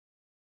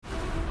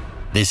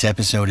This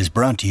episode is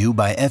brought to you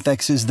by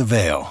FX's The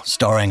Veil,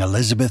 starring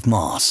Elizabeth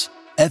Moss.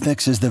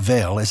 FX's The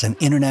Veil is an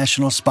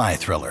international spy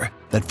thriller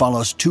that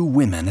follows two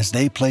women as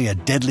they play a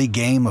deadly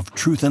game of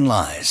truth and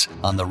lies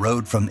on the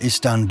road from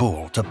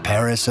Istanbul to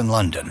Paris and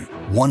London.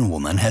 One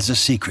woman has a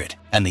secret,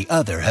 and the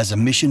other has a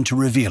mission to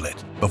reveal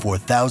it before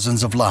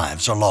thousands of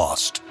lives are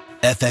lost.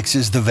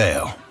 FX's The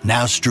Veil,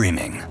 now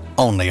streaming,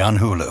 only on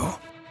Hulu.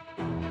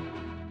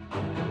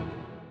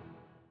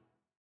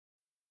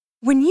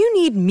 When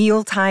you need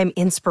mealtime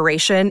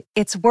inspiration,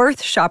 it's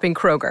worth shopping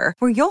Kroger,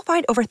 where you'll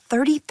find over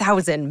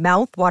 30,000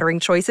 mouth-watering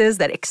choices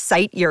that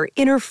excite your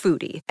inner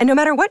foodie. And no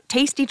matter what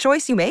tasty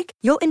choice you make,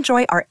 you'll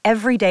enjoy our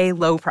everyday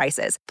low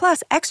prices,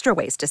 plus extra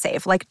ways to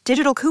save, like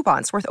digital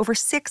coupons worth over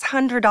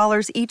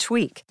 $600 each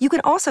week. You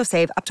can also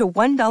save up to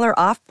 $1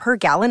 off per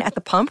gallon at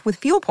the pump with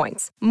fuel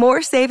points.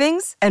 More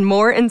savings and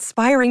more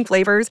inspiring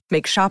flavors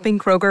make shopping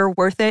Kroger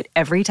worth it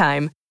every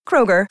time.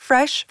 Kroger,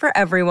 fresh for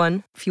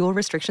everyone. Fuel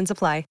restrictions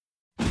apply.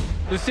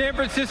 The San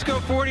Francisco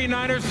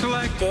 49ers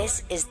select.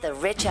 This is the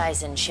Rich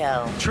Eisen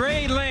Show.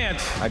 Trey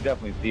Lance. I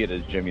definitely see it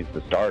as Jimmy's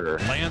the starter.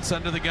 Lance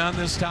under the gun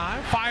this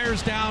time.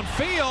 Fires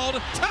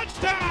downfield.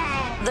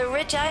 Touchdown! The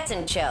Rich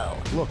Eisen Show.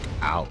 Look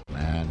out,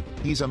 man.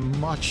 He's a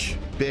much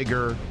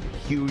bigger,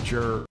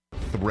 huger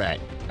threat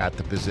at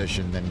the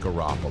position than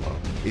Garoppolo.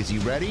 Is he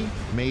ready?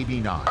 Maybe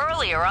not.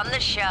 Earlier on the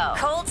show,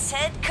 Colts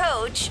head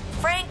coach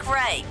Frank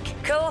Reich,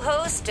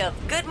 co-host of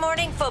Good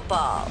Morning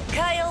Football,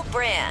 Kyle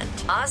Brandt,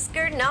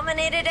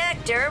 Oscar-nominated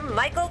actor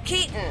Michael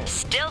Keaton,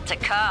 still to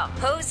come,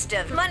 host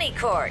of Money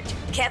Court,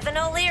 Kevin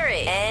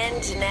O'Leary,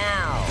 and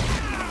now,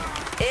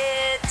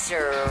 it's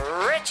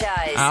Rich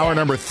Eisen. Hour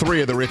number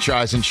 3 of the Rich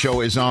Eisen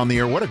Show is on the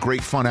air. What a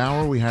great fun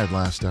hour we had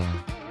last hour.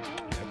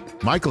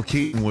 Michael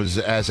Keaton was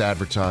as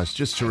advertised,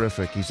 just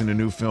terrific. He's in a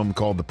new film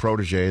called The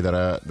Protege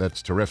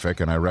that's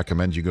terrific, and I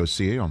recommend you go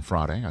see it on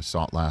Friday. I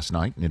saw it last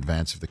night in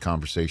advance of the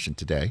conversation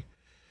today.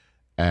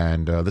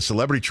 And the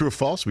Celebrity True or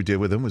False we did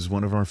with him was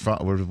one of our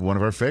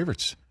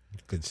favorites.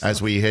 Good stuff.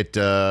 As we hit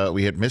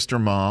Mr.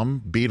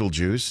 Mom,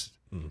 Beetlejuice,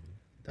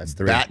 That's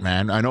the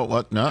Batman. I know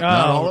what. Not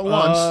all at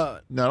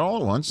once. Not all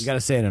at once. You got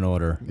to say it in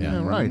order.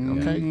 Yeah, right.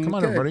 Okay, come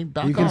on, everybody.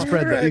 Back you can off.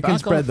 spread. You can Back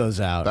spread off. those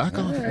out. Back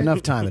off.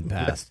 Enough time had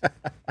passed.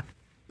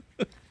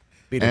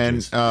 And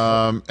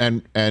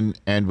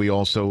we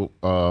also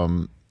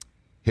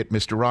hit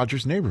Mr.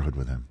 Rogers' Neighborhood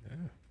with him,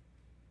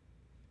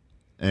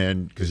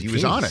 and because he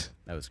was on it.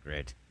 That was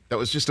great. That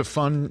was just a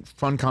fun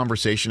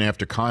conversation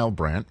after Kyle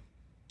Brandt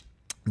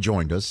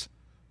joined us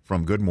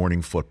from Good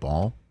Morning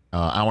Football.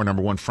 Hour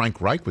number 1, Frank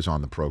Reich was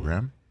on the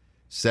program.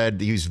 Said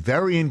he was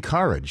very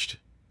encouraged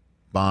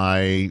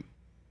by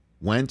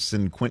Wentz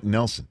and Quentin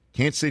Nelson.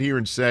 Can't sit here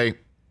and say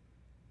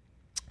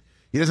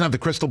he doesn't have the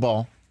crystal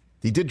ball.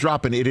 He did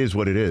drop an "it is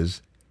what it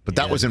is," but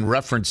that was in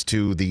reference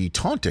to the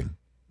taunting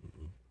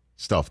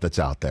stuff that's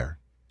out there.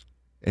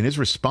 And his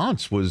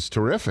response was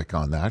terrific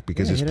on that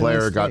because his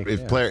player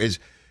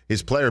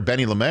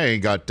Benny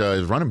LeMay got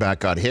his running back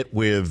got hit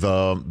with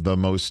the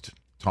most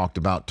talked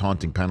about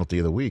taunting penalty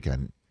of the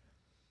weekend.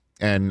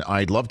 And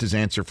I loved his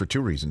answer for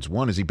 2 reasons.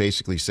 One is he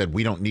basically said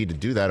we don't need to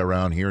do that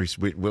around here.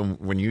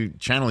 When you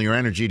channel your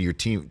energy to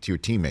your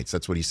teammates,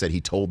 that's what he said.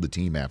 He told the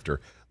team after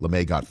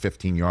LeMay got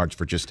 15 yards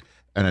for just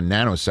in a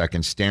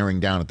nanosecond staring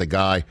down at the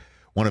guy,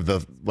 one of the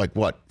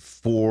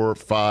 4 or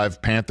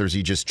 5 Panthers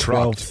he just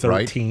trucked,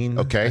 13,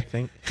 right? Okay, I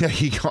think.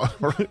 He got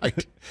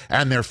right,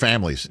 and their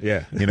families.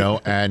 Yeah,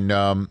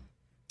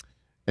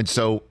 and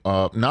so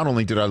not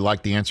only did I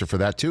like the answer for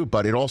that too,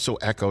 but it also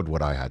echoed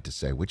what I had to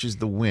say, which is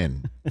the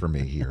win for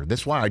me here.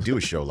 That's why I do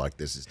a show like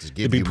this, is to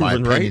give you my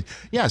opinion. Right?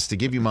 Yes, to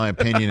give you my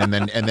opinion, and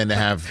then to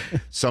have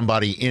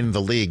somebody in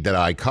the league that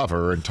I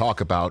cover and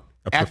talk about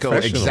echo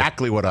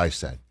exactly what I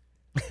said.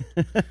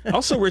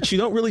 Also, Rich, you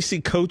don't really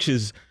see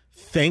coaches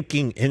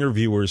thanking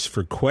interviewers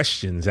for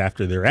questions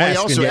after they're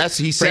asked.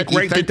 He said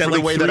he thanked for the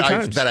way that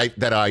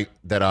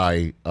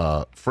I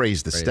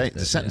phrased the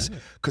sentence,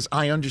 because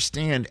I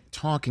understand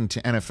talking to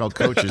NFL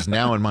coaches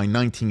now in my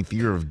 19th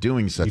year of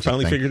doing such a thing. You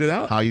finally figured it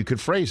out? How you could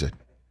phrase it.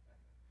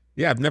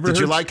 Yeah, I've never Did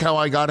you like how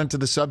I got into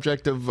the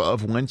subject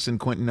of Wentz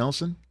and Quentin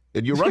Nelson?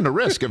 You run the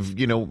risk of,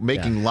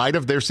 making light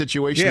of their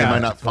situation. They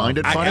might not find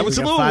it funny. I was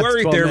a little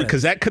worried there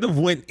because that could have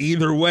went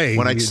either way.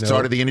 When I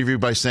started the interview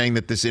by saying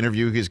that this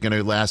interview is going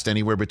to last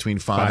anywhere between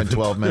 5 and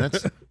 12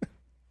 minutes.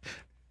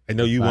 I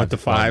know you went to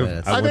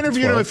 5. I've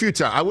interviewed him a few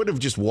times. I would have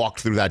just walked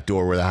through that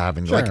door without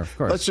having, of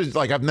course. let's just,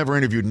 I've never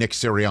interviewed Nick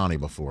Sirianni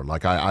before.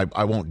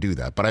 I won't do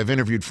that. But I've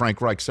interviewed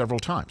Frank Reich several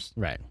times.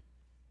 Right.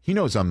 He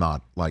knows I'm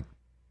not,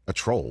 a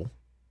troll.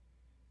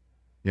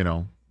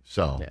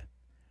 So. Yeah.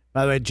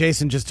 By the way,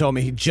 Jason just told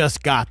me he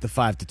just got the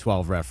 5 to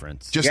 12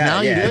 reference.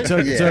 Now you did? It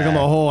took him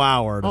a whole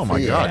hour. Oh,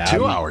 my God.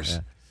 2 hours.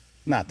 Yeah.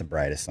 Not the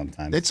brightest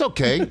sometimes. It's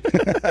okay.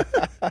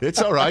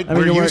 It's all right.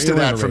 We're used to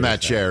that from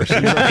that chair.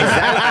 Exactly.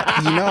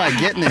 I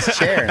get in this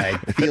chair and I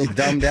feel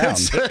dumbed down.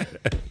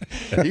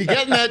 You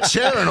get in that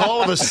chair and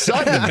all of a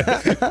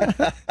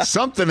sudden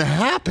something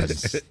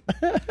happens.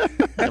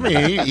 I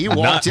mean, he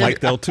walked in.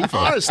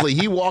 Honestly,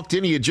 he walked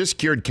in. He had just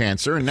cured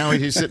cancer, and now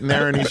he's sitting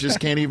there and he just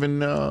can't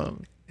even.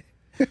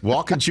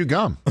 Walk and chew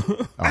gum.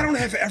 I don't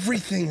have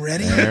everything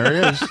ready. There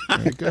it is.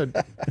 Very good.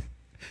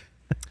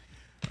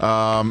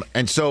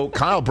 And so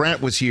Kyle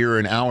Brandt was here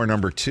in hour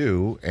number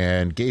 2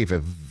 and gave a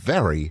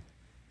very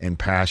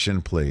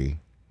impassioned plea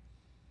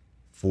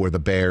for the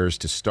Bears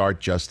to start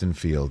Justin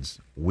Fields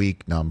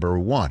week number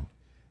 1.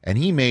 And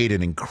he made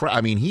an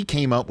he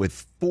came up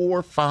with 4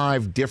 or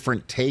 5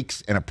 different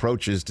takes and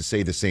approaches to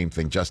say the same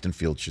thing. Justin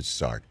Fields should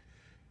start.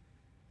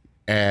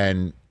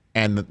 And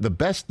the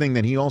best thing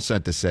that he also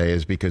had to say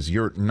is, because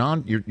you're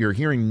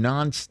hearing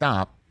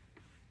nonstop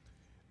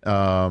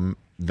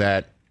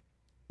that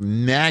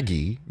Matt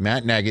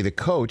Nagy, the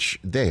coach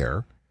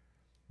there,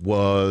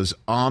 was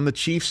on the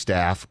Chiefs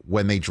staff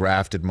when they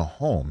drafted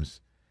Mahomes,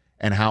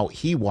 and how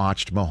he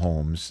watched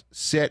Mahomes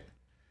sit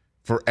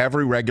for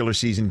every regular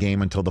season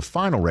game until the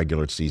final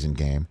regular season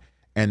game,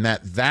 and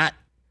that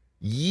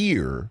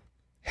year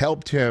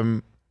helped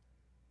him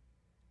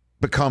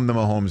become the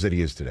Mahomes that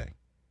he is today.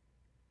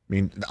 I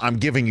mean, I'm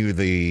giving you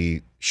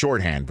the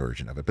shorthand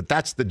version of it, but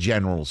that's the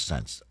general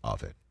sense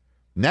of it.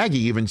 Nagy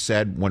even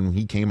said when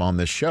he came on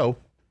this show,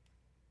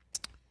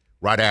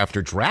 right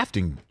after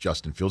drafting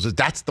Justin Fields, is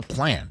that's the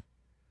plan.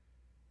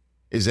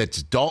 Is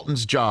it's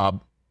Dalton's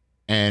job,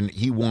 and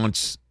he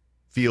wants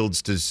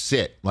Fields to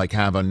sit, like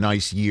have a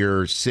nice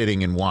year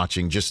sitting and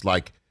watching, just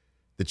like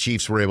the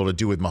Chiefs were able to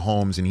do with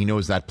Mahomes, and he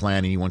knows that plan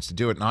and he wants to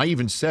do it. And I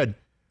even said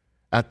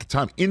at the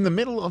time, in the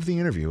middle of the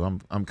interview,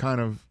 I'm kind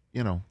of,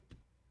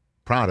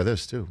 proud of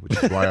this too,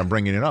 which is why I'm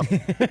bringing it up.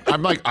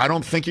 I'm like, I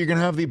don't think you're going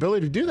to have the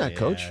ability to do that,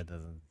 Coach. It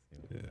doesn't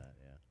seem like that,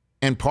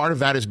 And part of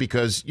that is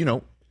because,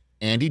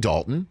 Andy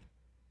Dalton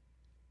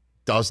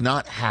does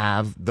not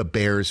have the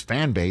Bears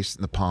fan base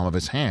in the palm of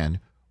his hand,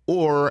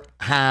 or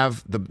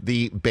have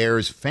the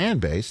Bears fan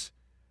base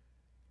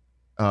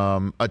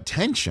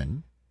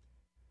attention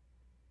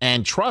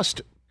and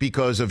trust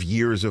because of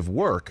years of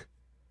work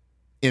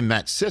in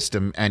that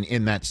system and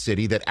in that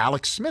city that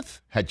Alex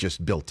Smith had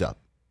just built up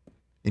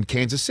in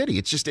Kansas City.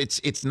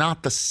 It's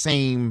not the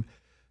same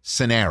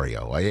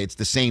scenario. It's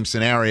the same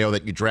scenario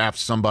that you draft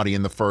somebody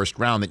in the first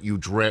round that you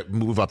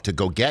move up to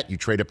go get, you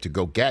trade up to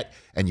go get,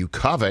 and you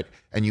covet,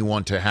 and you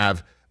want to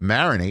have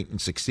marinate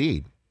and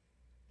succeed.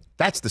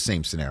 That's the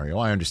same scenario.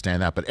 I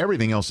understand that, but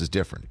everything else is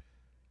different.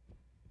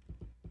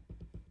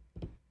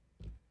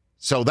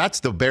 So that's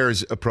the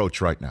Bears'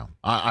 approach right now.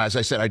 As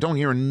I said, I don't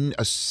hear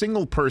a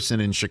single person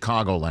in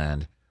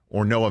Chicagoland,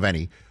 or know of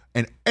any,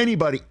 and any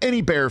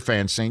Bear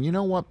fan saying, you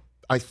know what,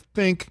 I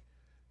think,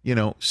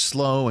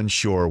 slow and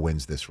sure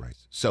wins this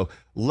race. So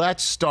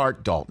let's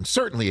start Dalton,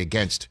 certainly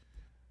against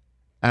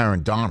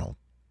Aaron Donald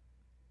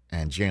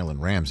and Jalen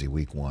Ramsey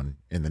week 1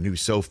 in the new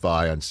SoFi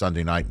on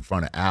Sunday night in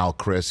front of Al,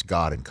 Chris,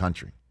 God, and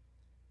Country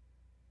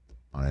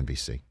on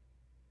NBC.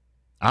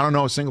 I don't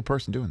know a single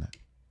person doing that.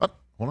 Oh,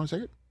 hold on a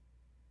second.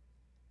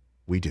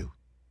 We do.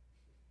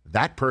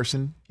 That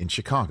person in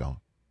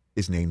Chicago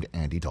is named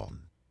Andy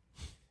Dalton.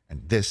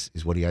 And this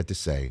is what he had to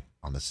say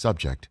on the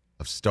subject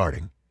of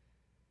starting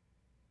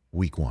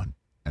week 1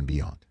 and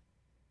beyond.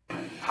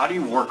 How do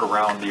you work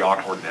around the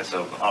awkwardness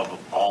of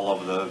all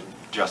of the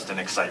Justin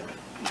excitement?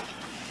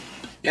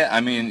 Yeah,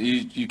 I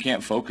mean, you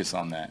can't focus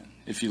on that.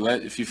 If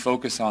you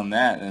focus on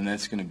that, then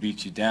that's going to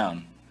beat you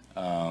down.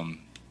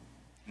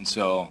 And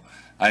so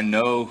I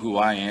know who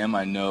I am.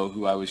 I know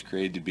who I was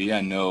created to be.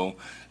 I know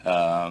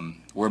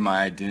where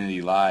my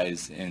identity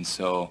lies. And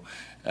so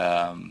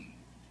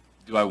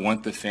do I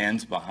want the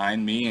fans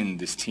behind me and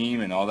this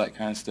team and all that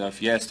kind of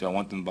stuff? Yes. Do I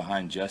want them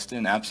behind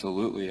Justin?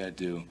 Absolutely, I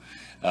do.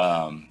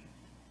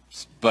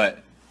 But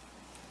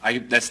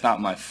that's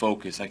not my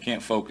focus. I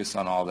can't focus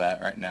on all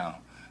that right now.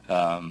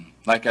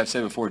 Like I've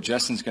said before,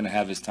 Justin's going to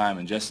have his time,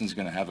 and Justin's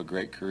going to have a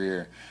great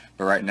career.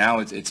 But right now,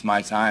 it's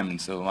my time, and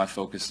so my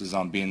focus is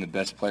on being the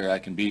best player I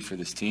can be for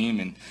this team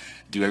and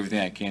do everything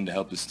I can to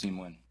help this team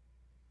win.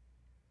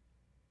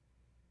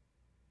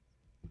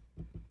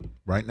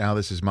 Right now,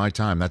 this is my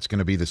time. That's going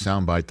to be the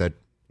soundbite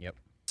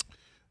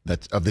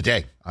that's of the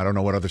day. I don't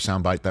know what other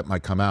soundbite that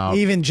might come out.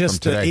 Even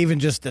just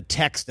the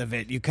text of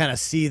it, you kind of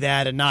see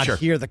that and not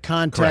hear the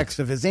context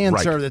of his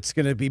answer. Right. That's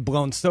going to be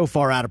blown so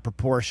far out of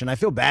proportion. I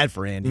feel bad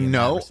for Andy.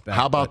 No,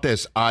 how about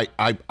this?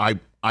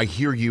 I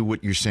hear you,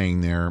 what you're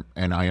saying there,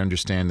 and I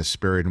understand the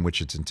spirit in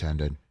which it's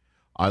intended.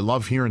 I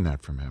love hearing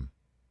that from him.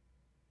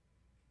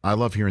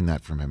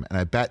 And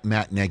I bet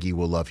Matt Nagy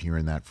will love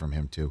hearing that from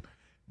him too.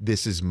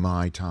 This is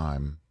my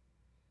time.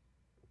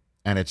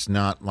 And it's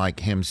not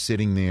like him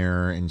sitting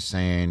there and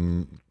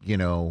saying,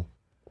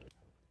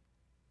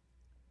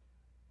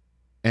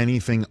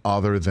 anything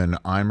other than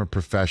I'm a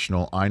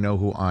professional, I know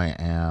who I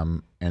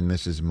am, and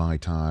this is my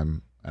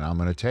time, and I'm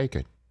going to take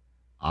it.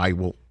 I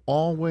will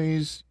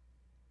always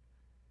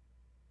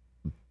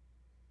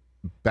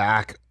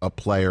back a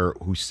player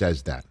who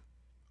says that.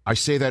 I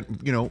say that,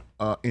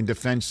 in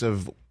defense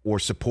of or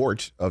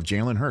support of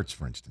Jalen Hurts,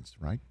 for instance,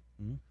 right?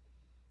 Mm-hmm.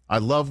 I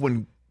love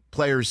when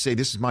players say,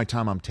 this is my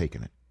time, I'm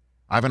taking it.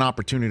 I have an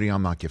opportunity,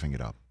 I'm not giving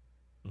it up.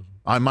 Mm-hmm.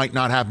 I might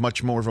not have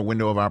much more of a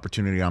window of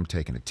opportunity, I'm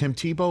taking it. Tim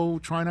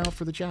Tebow trying out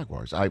for the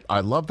Jaguars. I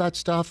love that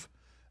stuff.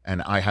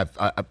 And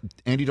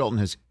Andy Dalton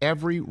has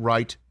every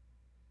right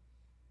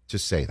to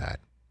say that.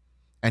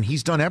 And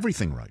he's done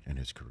everything right in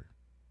his career.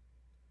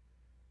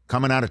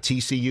 Coming out of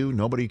TCU,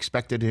 nobody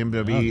expected him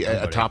to be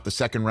atop the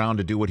second round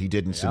to do what he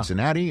did in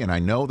Cincinnati. And I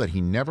know that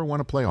he never won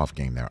a playoff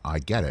game there. I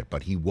get it.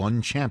 But he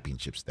won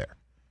championships there.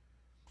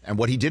 And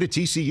what he did at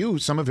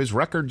TCU, some of his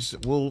records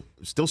will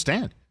still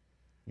stand.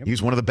 Yep.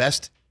 He's one of the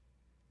best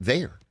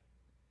there.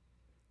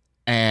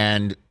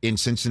 And in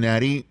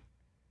Cincinnati,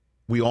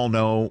 we all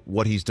know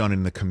what he's done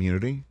in the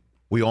community.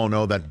 We all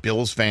know that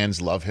Bills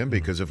fans love him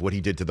because of what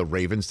he did to the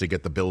Ravens to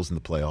get the Bills in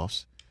the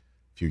playoffs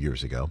a few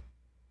years ago.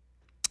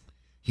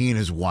 He and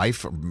his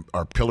wife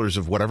are pillars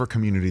of whatever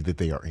community that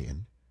they are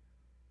in.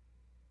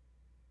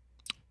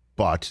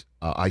 But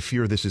I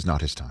fear this is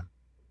not his time.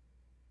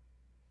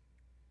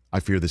 I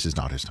fear this is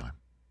not his time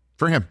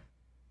for him.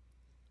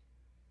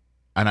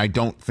 And I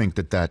don't think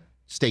that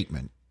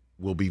statement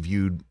will be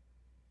viewed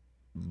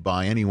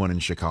by anyone in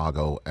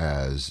Chicago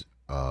as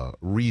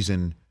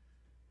reason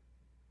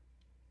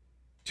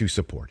to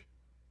support.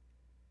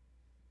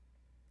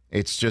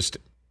 It's just,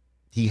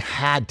 he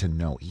had to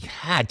know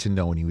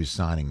when he was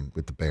signing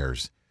with the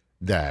Bears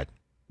that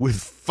with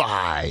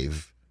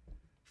 5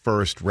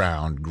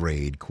 first-round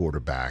grade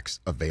quarterbacks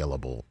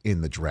available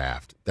in the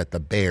draft, that the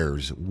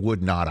Bears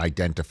would not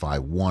identify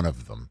one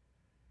of them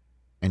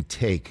and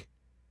take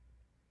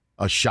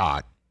a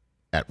shot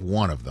at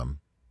one of them.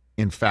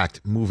 In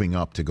fact, moving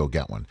up to go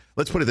get one.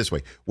 Let's put it this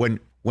way. When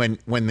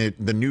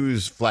the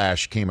news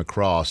flash came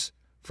across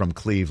from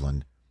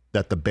Cleveland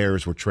that the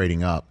Bears were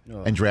trading up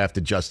and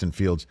drafted Justin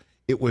Fields,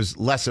 it was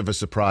less of a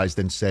surprise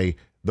than, say,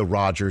 the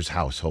Rodgers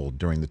household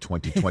during the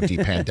 2020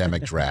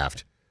 pandemic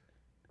draft.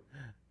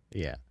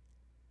 Yeah.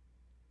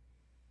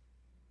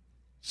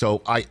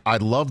 So I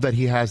love that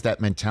he has that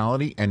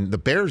mentality, and the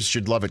Bears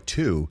should love it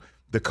too.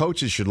 The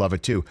coaches should love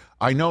it too.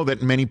 I know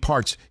that in many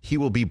parts he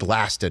will be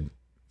blasted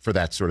for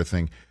that sort of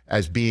thing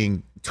as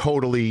being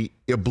totally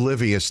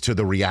oblivious to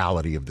the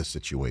reality of the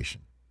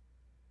situation.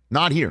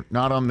 Not here,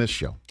 not on this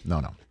show.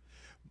 No.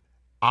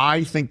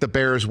 I think the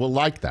Bears will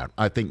like that.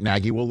 I think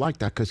Nagy will like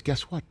that because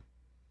guess what?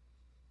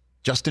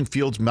 Justin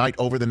Fields might,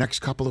 over the next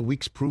couple of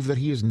weeks, prove that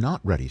he is not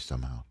ready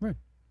somehow. Right.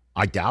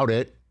 I doubt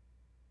it.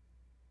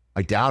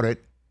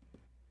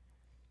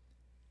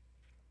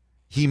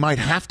 He might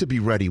have to be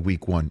ready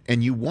week 1,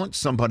 and you want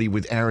somebody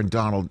with Aaron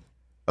Donald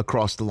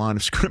across the line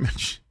of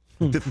scrimmage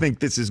to think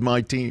this is my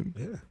team.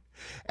 Yeah.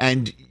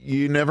 And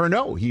you never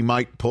know. He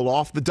might pull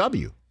off the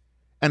W.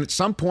 And at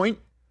some point,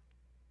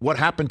 what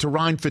happened to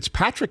Ryan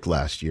Fitzpatrick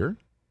last year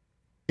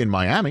in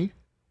Miami,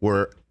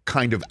 where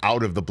kind of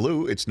out of the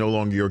blue, it's no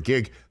longer your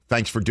gig.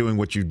 Thanks for doing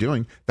what you're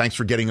doing. Thanks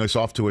for getting us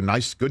off to a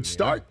nice, good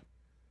start.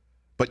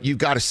 But you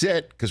got to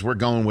sit because we're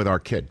going with our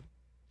kid.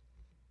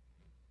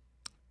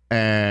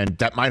 And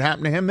that might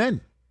happen to him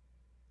then.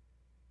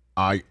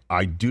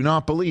 I do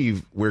not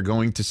believe we're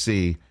going to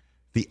see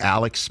the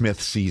Alex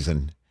Smith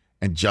season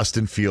and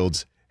Justin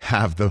Fields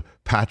have the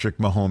Patrick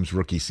Mahomes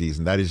rookie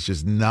season. That is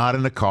just not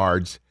in the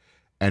cards.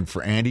 And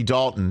for Andy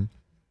Dalton,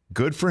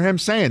 good for him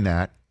saying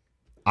that.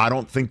 I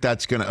don't think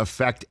that's going to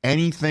affect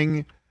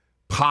anything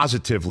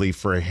positively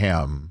for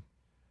him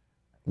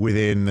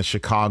within the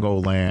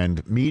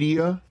Chicagoland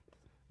media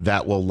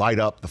that will light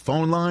up the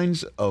phone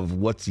lines of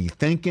what's he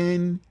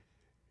thinking?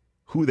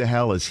 Who the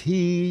hell is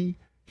he?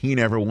 He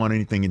never won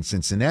anything in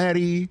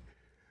Cincinnati.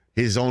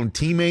 His own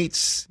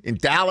teammates in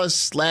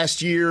Dallas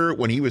last year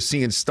when he was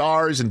seeing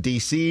stars in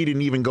D.C.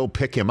 didn't even go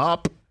pick him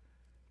up.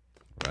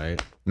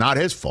 Right. Not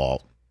his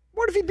fault.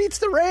 What if he beats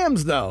the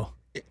Rams, though?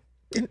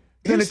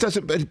 Then it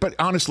doesn't. But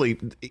honestly,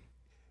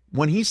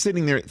 when he's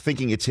sitting there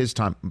thinking it's his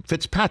time,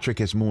 Fitzpatrick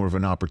has more of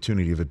an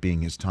opportunity of it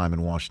being his time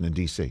in Washington,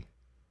 D.C.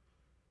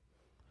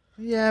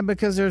 Yeah,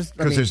 because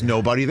there's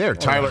nobody there.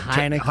 Tyler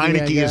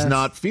Heineke is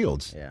not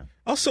Fields. Yeah.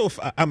 Also, if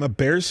I'm a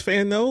Bears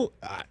fan, though,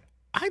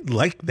 I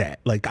like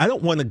that. Like, I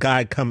don't want a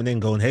guy coming in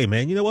going, hey,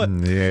 man, you know what?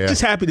 Yeah.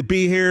 Just happy to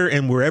be here,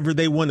 and wherever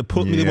they want to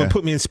put me, they want to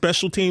put me in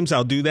special teams,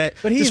 I'll do that.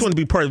 But just want to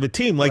be part of a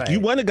team. Like, you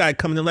want a guy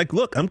coming in like,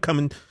 look, I'm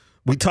coming.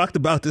 We talked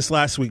about this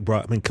last week,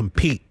 Brockman.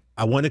 Compete.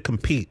 I want to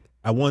compete.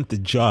 I want the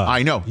job.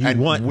 I know.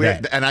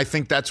 That. And I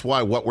think that's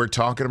why what we're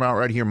talking about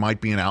right here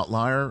might be an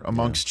outlier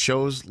amongst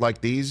shows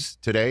like these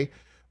today.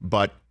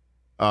 But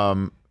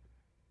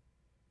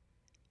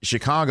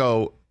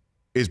Chicago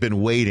has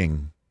been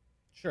waiting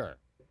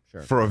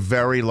for a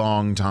very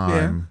long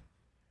time.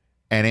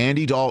 Yeah. And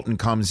Andy Dalton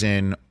comes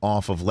in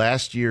off of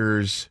last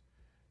year's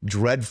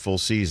dreadful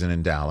season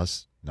in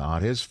Dallas.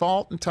 Not his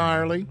fault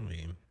entirely.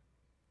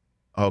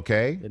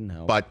 Okay. Didn't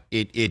help. But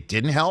it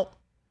didn't help.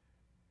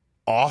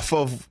 Off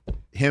of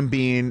him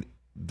being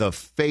the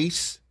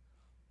face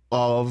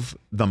of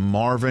the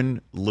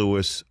Marvin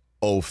Lewis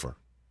Ofer.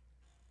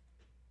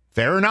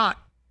 Fair or not?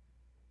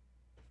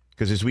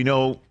 Because as we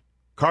know,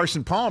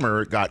 Carson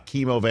Palmer got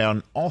Chemo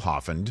Van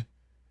Olhoffen,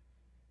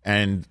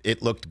 and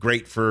it looked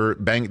great for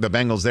the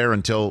Bengals there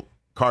until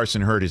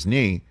Carson hurt his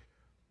knee.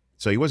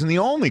 So he wasn't the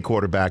only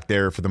quarterback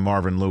there for the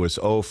Marvin Lewis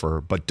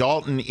Ofer, but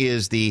Dalton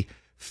is the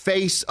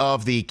face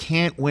of the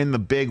can't win the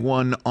big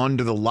one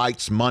under the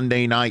lights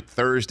Monday night,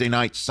 Thursday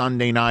night,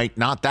 Sunday night.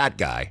 Not that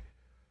guy.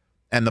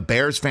 And the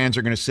Bears fans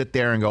are going to sit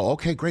there and go,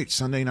 okay, great,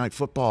 Sunday night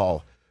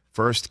football,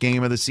 first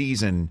game of the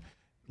season,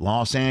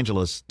 Los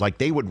Angeles. Like,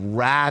 they would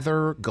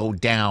rather go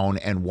down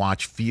and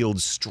watch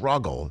Fields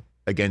struggle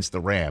against the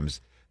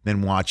Rams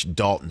than watch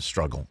Dalton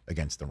struggle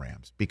against the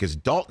Rams. Because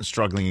Dalton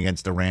struggling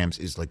against the Rams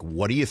is like,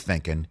 what are you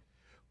thinking?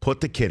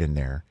 Put the kid in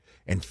there.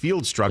 And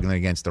Fields struggling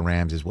against the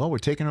Rams is, well, we're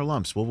taking our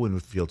lumps. We'll win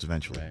with Fields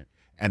eventually. Right.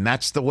 And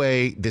that's the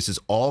way this is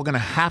all going to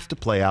have to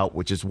play out,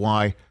 which is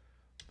why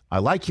I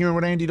like hearing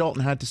what Andy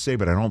Dalton had to say,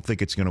 but I don't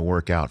think it's going to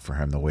work out for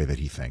him the way that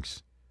he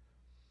thinks.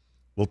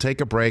 We'll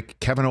take a break.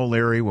 Kevin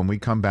O'Leary when we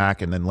come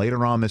back, and then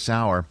later on this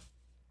hour,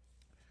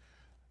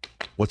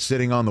 what's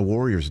sitting on the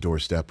Warriors'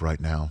 doorstep right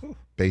now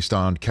based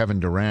on Kevin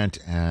Durant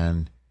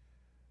and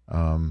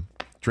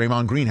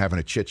Draymond Green having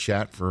a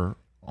chit-chat for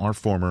our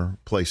former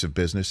place of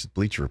business,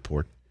 Bleacher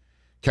Report.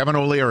 Kevin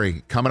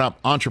O'Leary coming up,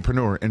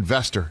 entrepreneur,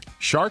 investor,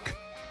 shark,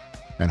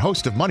 and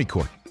host of Money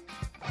Court.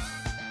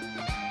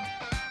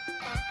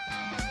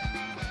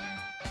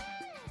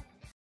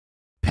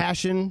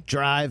 Passion,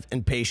 drive,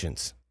 and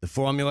patience. The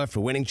formula for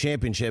winning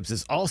championships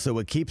is also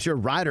what keeps your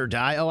ride or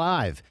die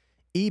alive.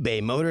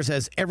 eBay Motors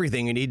has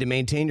everything you need to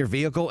maintain your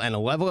vehicle and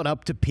level it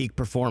up to peak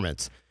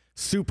performance.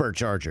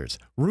 Superchargers,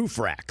 roof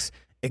racks,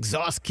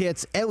 exhaust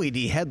kits, LED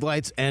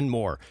headlights, and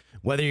more.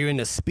 Whether you're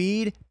into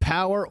speed,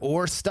 power,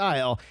 or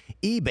style,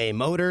 eBay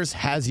Motors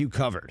has you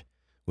covered.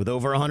 With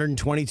over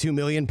 122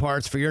 million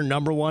parts for your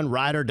number one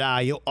ride or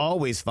die, you'll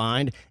always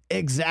find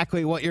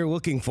exactly what you're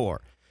looking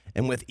for.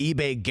 And with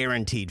eBay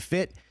Guaranteed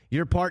Fit,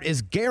 your part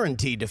is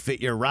guaranteed to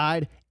fit your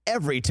ride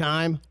every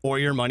time or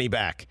your money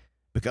back.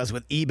 Because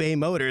with eBay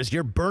Motors,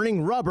 you're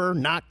burning rubber,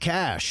 not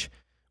cash.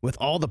 With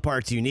all the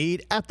parts you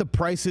need at the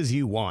prices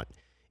you want.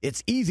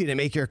 It's easy to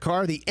make your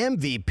car the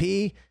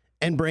MVP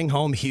and bring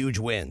home huge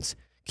wins.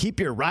 Keep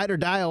your ride or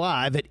die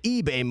alive at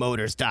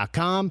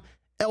ebaymotors.com.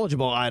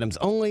 Eligible items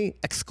only.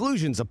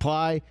 Exclusions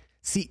apply.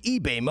 See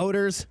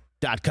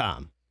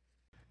ebaymotors.com.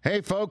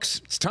 Hey,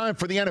 folks, it's time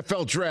for the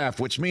NFL draft,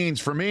 which means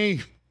for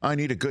me, I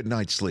need a good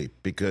night's sleep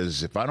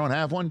because if I don't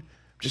have one,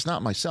 I'm just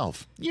not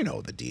myself. You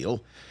know the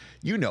deal.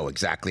 You know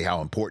exactly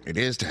how important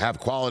it is to have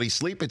quality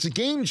sleep. It's a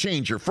game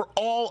changer for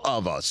all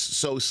of us.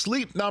 So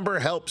Sleep Number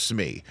helps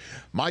me.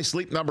 My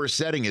Sleep Number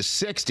setting is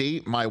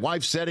 60. My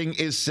wife's setting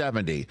is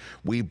 70.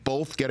 We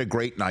both get a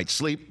great night's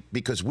sleep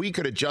because we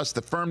could adjust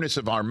the firmness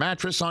of our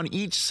mattress on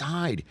each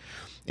side.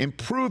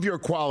 Improve your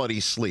quality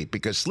sleep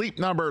because Sleep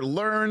Number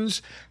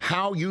learns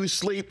how you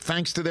sleep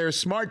thanks to their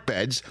smart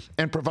beds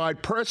and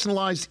provide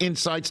personalized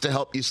insights to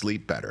help you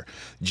sleep better.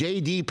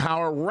 J.D.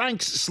 Power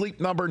ranks Sleep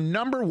Number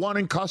 #1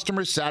 in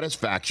customer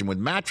satisfaction with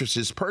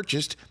mattresses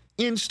purchased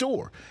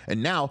in-store.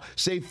 And now,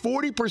 save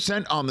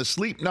 40% on the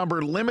Sleep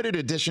Number limited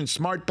edition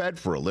smart bed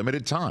for a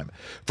limited time.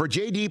 For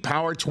J.D.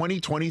 Power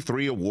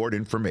 2023 award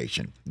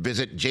information,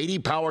 visit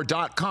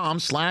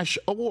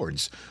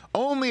jdpower.com/awards.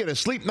 Only at a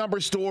Sleep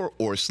Number store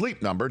or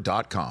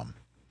sleepnumber.com.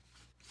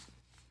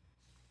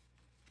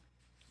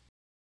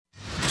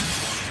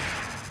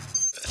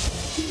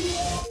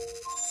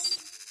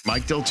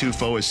 Mike Del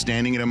Tufo is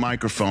standing at a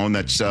microphone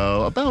that's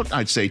about,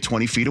 I'd say,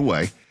 20 feet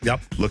away.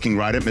 Yep. Looking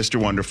right at Mr.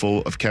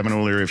 Wonderful of Kevin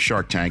O'Leary of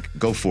Shark Tank.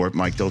 Go for it,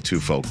 Mike Del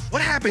Tufo.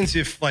 What happens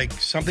if, like,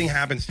 something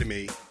happens to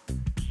me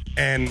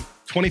and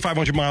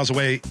 2,500 miles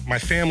away, my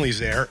family's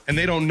there, and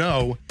they don't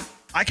know?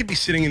 I could be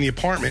sitting in the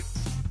apartment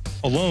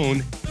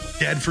alone,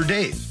 dead for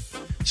days.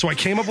 So I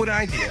came up with an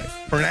idea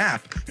for an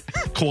app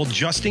called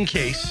Just In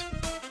Case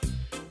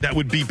that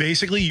would be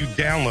basically you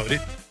download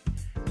it,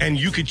 and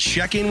you could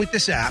check in with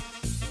this app,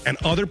 and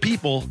other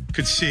people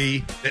could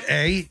see that,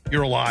 A,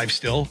 you're alive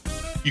still.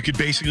 You could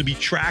basically be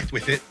tracked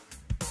with it.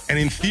 And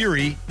in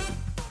theory,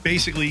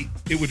 basically,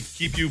 it would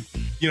keep you,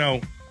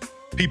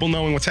 people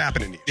knowing what's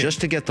happening to you. Just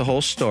to get the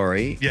whole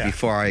story,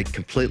 before I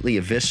completely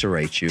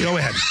eviscerate you. Go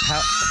ahead.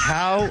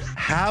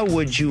 How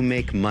would you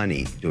make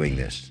money doing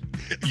this?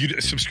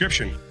 A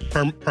subscription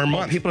per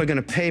month. People are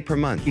going to pay per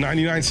month.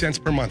 99 cents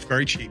per month.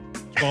 Very cheap.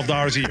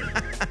 $12 a year.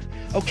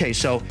 Okay,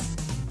 so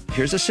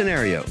here's a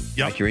scenario. Yep.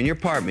 Like you're in your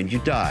apartment, you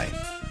die.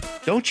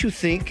 Don't you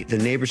think the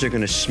neighbors are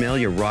going to smell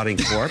your rotting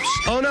corpse?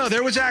 Oh, no.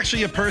 There was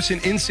actually a person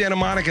in Santa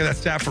Monica that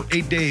sat for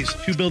 8 days,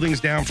 2 buildings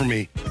down from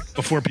me,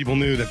 before people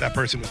knew that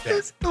person was dead.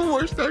 That's the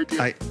worst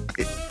idea.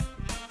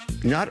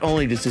 Not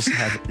only does this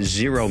have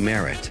zero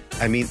merit,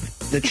 I mean,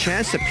 the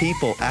chance that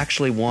people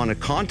actually want to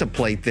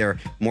contemplate their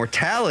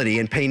mortality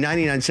and pay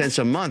 99 cents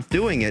a month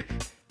doing it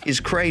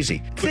is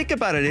crazy. Think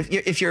about it.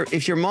 If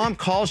your mom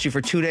calls you for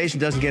 2 days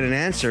and doesn't get an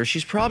answer,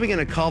 she's probably going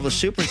to call the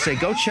super and say,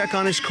 go check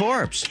on his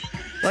corpse.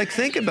 Like,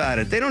 think about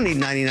it. They don't need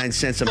 99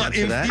 cents a month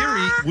for that. But in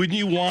theory, wouldn't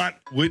you want,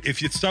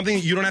 if it's something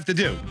that you don't have to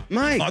do,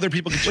 Mike, other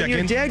people can check in? When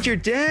you're dead, you're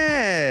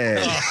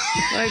dead.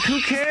 Like,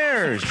 who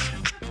cares?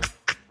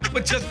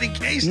 But just in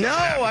case. No,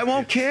 I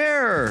won't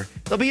care.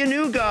 There'll be a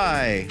new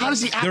guy. How does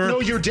the app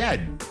know you're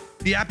dead?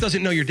 The app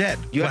doesn't know you're dead.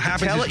 You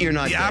have to tell it you're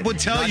not dead. The app would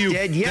tell you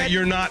that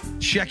you're not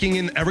checking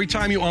in. Every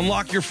time you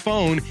unlock your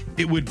phone,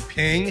 it would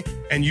ping,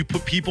 and you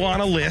put people on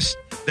a list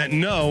that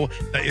know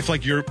that if,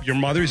 like, your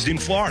mother's in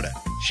Florida,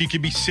 she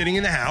could be sitting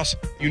in the house.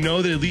 You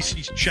know that at least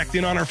she's checked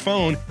in on her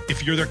phone.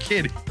 If you're their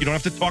kid, you don't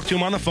have to talk to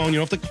him on the phone. You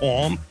don't have to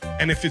call him.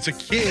 And if it's a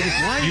kid,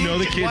 you know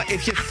the kid.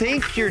 If you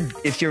think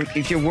if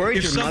you're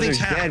worried your mother's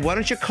dead, why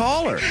don't you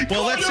call her?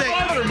 Well, let's say,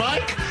 mother,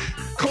 Mike.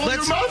 Call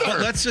your mother. But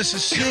let's just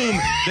assume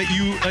that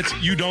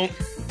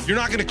you're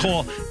not going to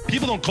call.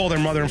 People don't call their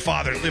mother and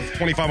father that live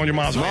 2,500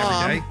 miles away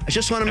every day. I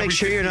just want to make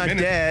sure you're not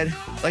dead.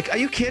 Like, are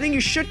you kidding?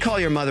 You should call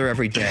your mother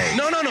every day.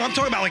 No. I'm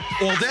talking about, like,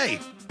 all day.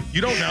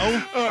 You don't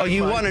know. Oh,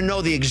 you want to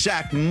know the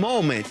exact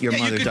moment your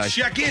mother dies.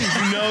 You could check in.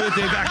 You know that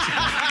they've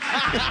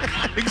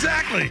actually.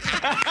 Exactly.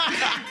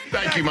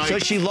 Thank you, Mike. So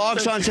she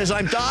logs on and says,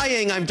 I'm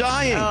dying.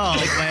 Oh,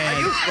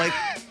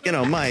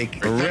 man.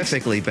 Mike,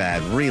 horrifically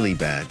bad. Really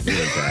bad.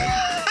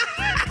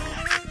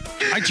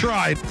 I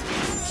tried.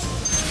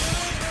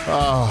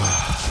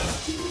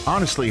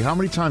 Honestly, how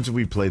many times have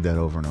we played that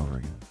over and over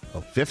again?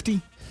 50?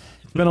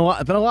 It's been a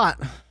lot.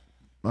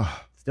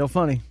 Still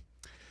funny.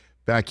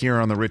 Back here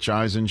on the Rich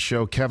Eisen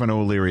Show, Kevin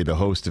O'Leary, the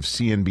host of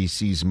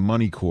CNBC's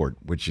Money Court,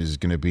 which is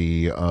going to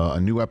be a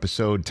new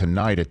episode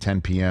tonight at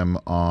 10 p.m.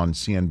 on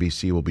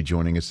CNBC, will be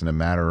joining us in a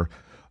matter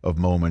of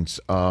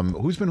moments.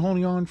 Who's been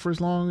holding on for as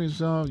long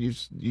as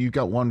you've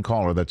got one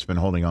caller that's been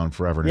holding on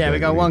forever? Yeah, we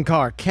got one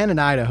caller, Ken in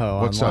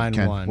Idaho. What's on up, line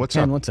Ken? one. What's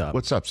Ken, up? What's up?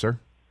 What's up, sir?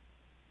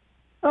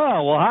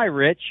 Oh, well, hi,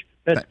 Rich.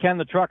 It's Ken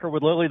the trucker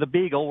with Lily the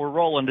Beagle. We're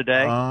rolling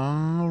today.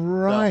 All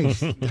right.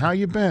 So, how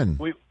you been?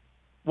 We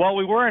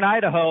were in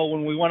Idaho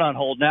when we went on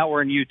hold. Now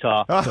we're in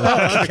Utah. Well,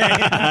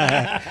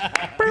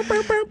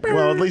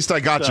 at least I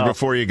got you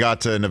before you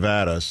got to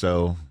Nevada,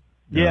 so...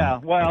 Yeah,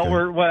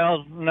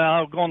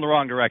 no, going the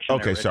wrong direction.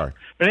 Okay, sorry.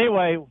 But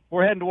anyway,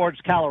 we're heading towards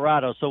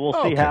Colorado, so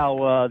we'll see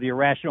how the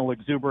irrational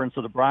exuberance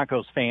of the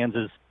Broncos fans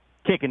is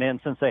kicking in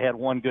since they had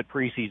one good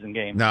preseason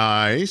game.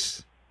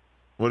 Nice.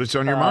 What is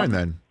on your mind,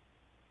 then?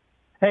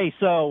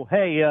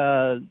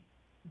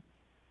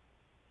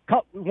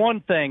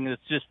 One thing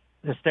that's just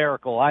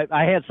hysterical.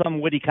 I had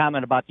some witty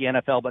comment about the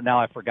NFL, but now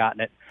I've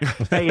forgotten it.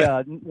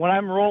 When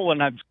I'm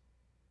rolling, I'm...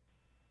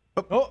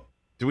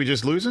 Did we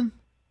just lose him?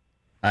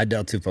 I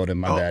dealt two-folded,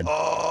 my bad. Come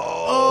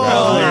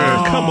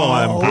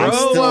on,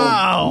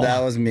 bro.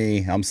 That was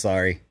me. I'm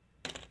sorry.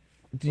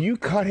 You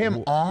cut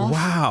him off?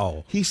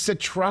 Wow. He's the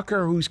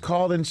trucker who's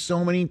called in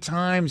so many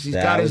times. He's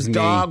got his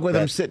dog with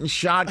him sitting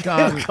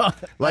shotgun.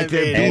 Like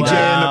they're BJ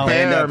and the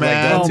Bear,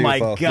 man. Oh, my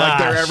God. Like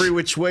they're every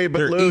which way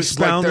but loose.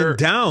 Eastbound and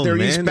down, they're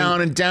man.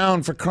 eastbound and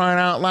down for crying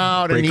out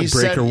loud. And he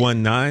said,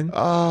 19.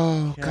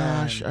 oh,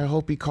 gosh, I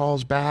hope he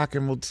calls back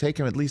and we'll take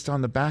him at least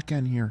on the back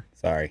end here.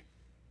 Sorry.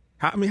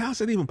 How's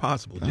that even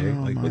possible, Jay?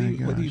 What do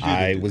you do?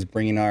 I was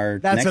bringing our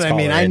That's next what I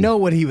mean. caller I in. know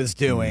what he was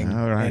doing,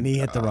 All right. and he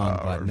hit the wrong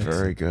button.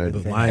 Very good.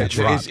 The line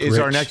dropped, Is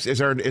our Rich. next is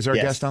our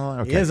guest on the line?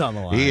 Okay. He is on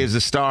the line. He is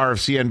the star of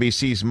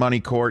CNBC's Money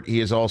Court. He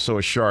is also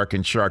a shark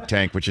in Shark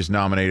Tank, which is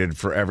nominated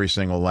for every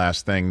single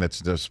last thing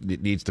that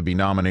needs to be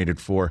nominated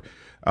for.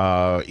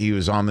 He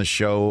was on the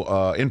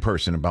show in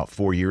person about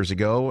 4 years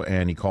ago,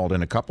 and he called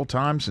in a couple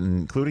times,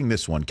 including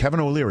this one.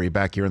 Kevin O'Leary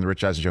back here on the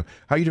Rich Eisen Show.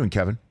 How you doing,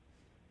 Kevin?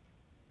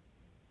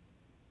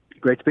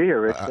 Great to be here,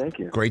 Rich. Thank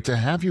you. Great to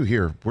have you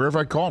here. Where have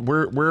I called?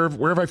 Where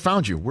have I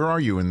found you? Where are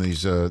you in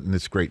these in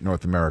this great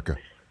North America?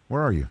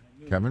 Where are you,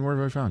 Kevin? Where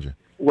have I found you?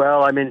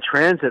 Well, I'm in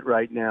transit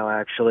right now,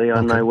 actually,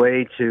 on my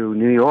way to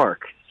New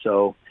York.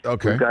 So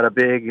we've got a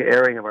big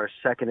airing of our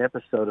second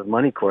episode of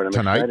Money Court. I'm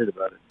excited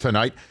about it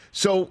tonight.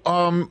 So,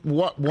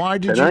 why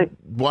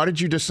did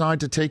you decide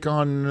to take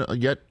on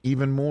yet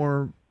even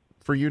more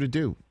for you to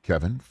do,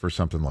 Kevin, for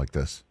something like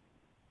this?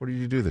 What did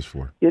you do this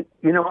for?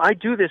 I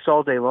do this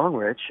all day long,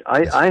 Rich.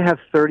 I have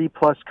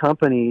 30-plus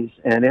companies,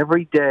 and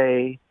every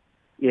day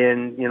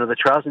in, the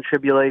trials and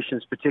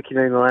tribulations,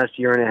 particularly in the last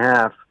year and a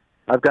half,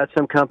 I've got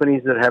some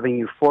companies that are having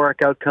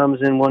euphoric outcomes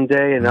in one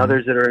day and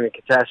others that are in a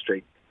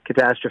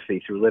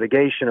catastrophe through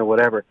litigation or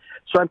whatever.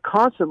 So I'm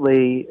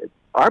constantly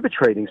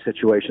arbitrating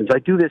situations. I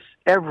do this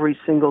every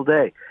single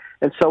day.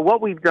 And so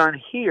what we've done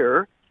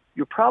here,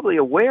 you're probably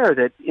aware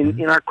that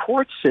in our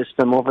court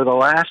system over the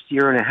last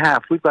year and a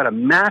half, we've got a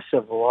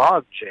massive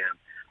logjam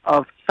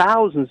of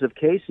thousands of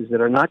cases that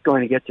are not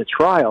going to get to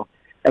trial,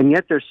 and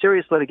yet there's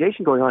serious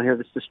litigation going on here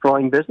that's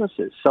destroying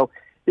businesses. So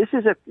this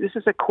is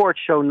a court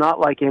show not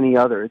like any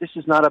other. This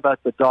is not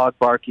about the dog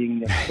barking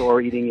next door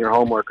eating your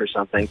homework or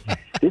something.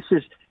 This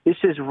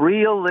is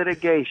real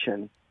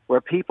litigation where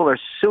people are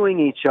suing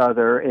each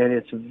other, and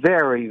it's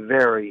very,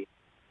 very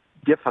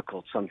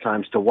difficult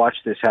sometimes to watch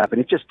this happen.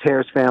 It just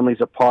tears families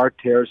apart,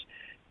 tears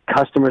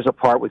customers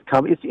apart with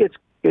companies.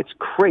 It's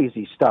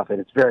crazy stuff,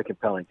 and it's very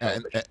compelling.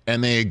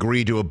 And they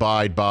agree to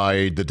abide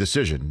by the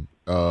decision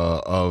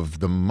of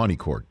the Money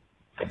Court.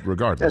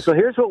 regardless. So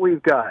here's what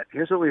we've got.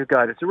 It's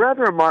a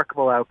rather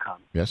remarkable outcome.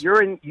 Yes.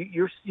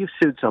 You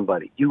sued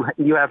somebody. You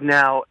have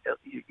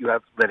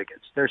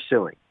litigants. They're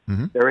suing.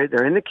 Mm-hmm.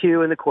 They're in the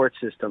queue in the court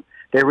system.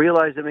 They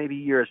realize it may be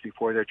years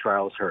before their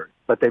trial is heard,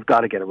 but they've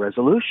got to get a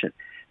resolution.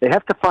 They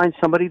have to find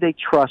somebody they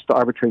trust to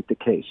arbitrate the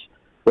case.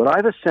 What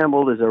I've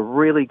assembled is a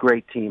really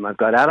great team. I've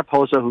got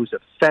Adiposa, who's a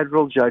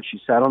federal judge.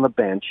 She sat on the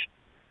bench.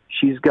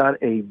 She's got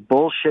a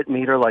bullshit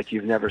meter like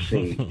you've never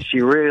seen.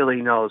 She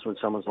really knows when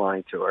someone's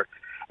lying to her.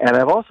 And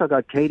I've also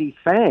got Katie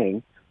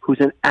Fang, who's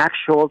an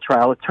actual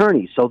trial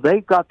attorney. So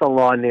they've got the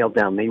law nailed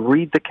down. They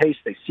read the case.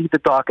 They see the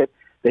docket.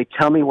 They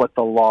tell me what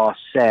the law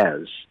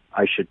says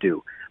I should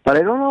do. But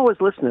I don't always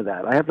listen to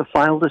that. I have the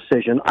final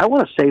decision. I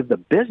want to save the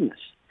business.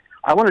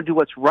 I want to do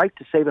what's right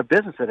to save a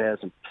business that has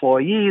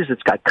employees,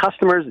 it's got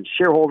customers and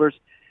shareholders.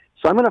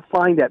 So I'm going to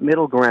find that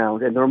middle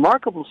ground. And the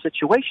remarkable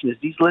situation is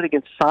these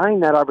litigants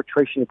sign that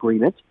arbitration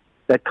agreement,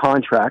 that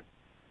contract.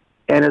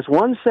 And as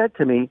one said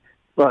to me,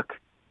 look,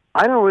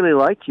 I don't really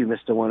like you,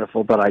 Mr.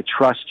 Wonderful, but I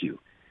trust you.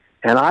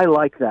 And I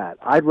like that.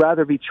 I'd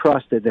rather be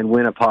trusted than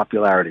win a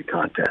popularity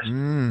contest.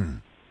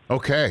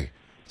 Okay.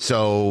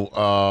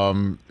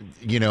 So,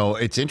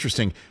 it's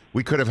interesting.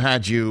 We could have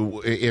had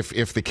you,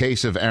 if the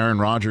case of Aaron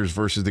Rodgers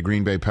versus the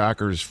Green Bay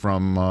Packers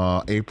from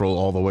April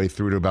all the way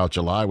through to about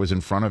July was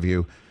in front of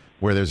you,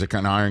 where there's a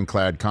kind of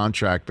ironclad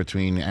contract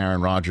between Aaron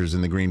Rodgers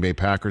and the Green Bay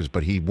Packers,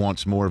 but he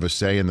wants more of a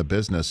say in the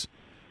business.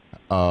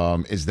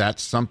 Is that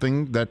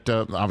something that,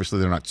 obviously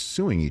they're not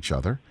suing each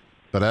other,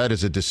 but that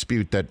is a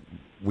dispute that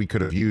we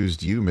could have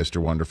used you,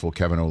 Mr. Wonderful,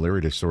 Kevin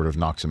O'Leary, to sort of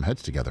knock some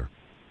heads together,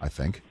 I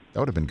think.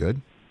 That would have been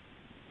good.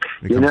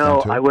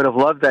 I would have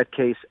loved that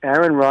case.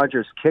 Aaron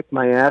Rodgers kicked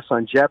my ass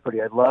on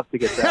Jeopardy. I'd love to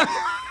get that.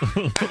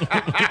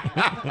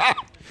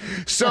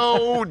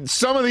 So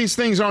some of these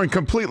things aren't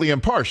completely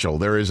impartial.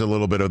 There is a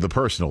little bit of the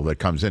personal that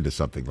comes into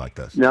something like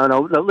this. No.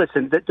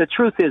 Listen, the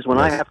truth is when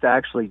I have to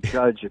actually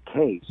judge a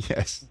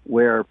case,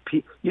 where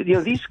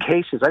these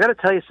cases, I got to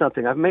tell you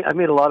something. I've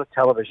made a lot of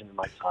television in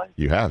my time.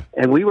 You have,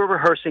 and we were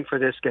rehearsing for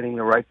this, getting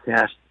the right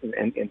cast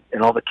and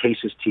all the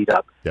cases teed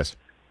up. Yes.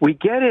 We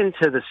get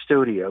into the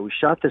studio. We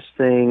shot this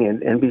thing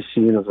in NBC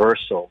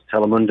Universal,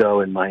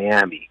 Telemundo in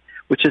Miami,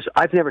 which is,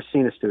 I've never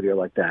seen a studio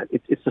like that.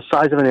 It's the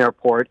size of an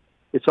airport.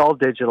 It's all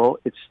digital.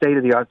 It's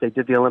state-of-the-art. They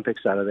did the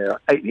Olympics out of there.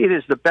 It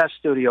is the best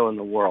studio in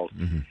the world.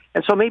 Mm-hmm.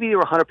 And so maybe there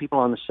were 100 people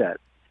on the set.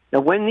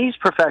 Now, when these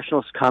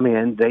professionals come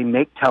in, they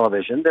make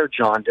television. They're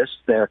jaundiced.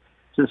 They're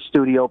the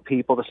studio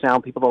people, the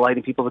sound people, the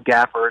lighting people, the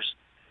gaffers,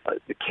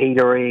 the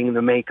catering,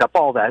 the makeup,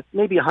 all that.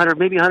 Maybe 100,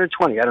 maybe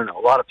 120. I don't know.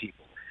 A lot of people.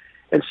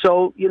 And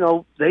so,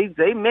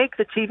 they make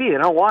the TV. They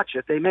don't watch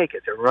it. They make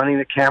it. They're running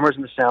the cameras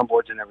and the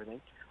soundboards and everything.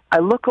 I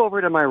look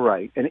over to my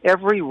right, and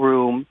every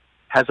room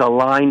has a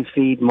line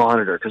feed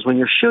monitor. Because when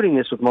you're shooting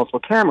this with multiple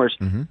cameras,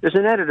 there's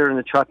an editor in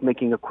the truck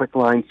making a quick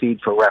line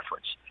feed for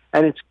reference.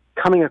 And it's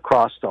coming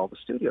across to all the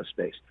studio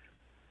space.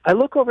 I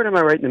look over to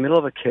my right in the middle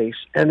of a case,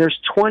 and there's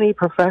 20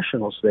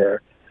 professionals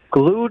there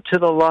glued to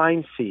the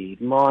line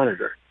feed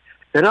monitor.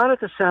 They're not at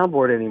the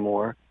soundboard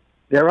anymore.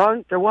 They're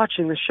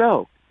watching the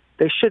show.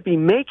 They should be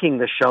making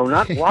the show,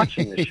 not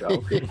watching the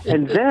show.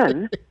 And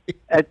then,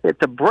 at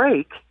the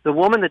break, the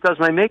woman that does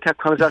my makeup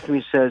comes up to me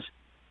and says,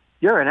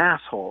 "You're an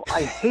asshole.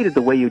 I hated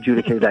the way you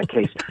adjudicated that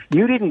case.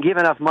 You didn't give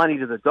enough money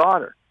to the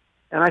daughter."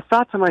 And I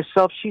thought to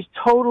myself, she's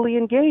totally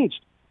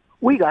engaged.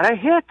 We got a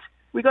hit.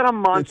 We got a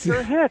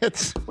monster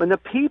hit. When the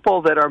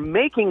people that are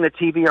making the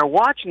TV are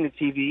watching the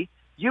TV,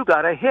 you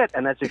got a hit,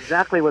 and that's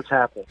exactly what's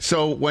happening.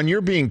 So when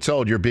you're being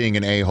told you're being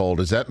an a-hole,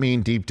 does that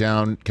mean deep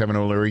down, Kevin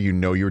O'Leary,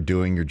 you're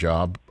doing your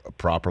job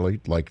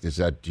properly? Like, is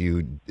that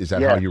yes,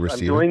 how you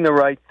receive it? I'm doing the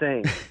right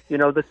thing.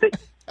 The thing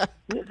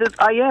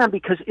I am,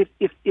 because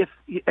if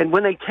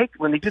when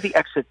they do the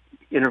exit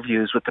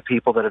interviews with the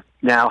people that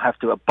now have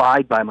to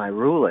abide by my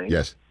ruling,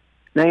 yes,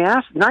 they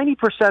asked, 90%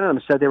 of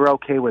them said they were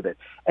okay with it,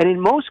 and in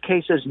most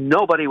cases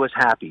nobody was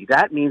happy.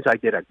 That means I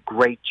did a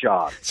great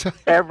job.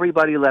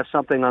 Everybody left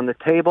something on the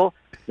table.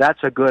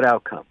 That's a good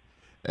outcome.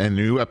 A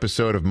new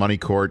episode of Money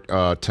Court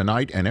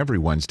tonight and every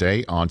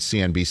Wednesday on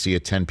CNBC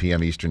at 10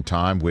 p.m. Eastern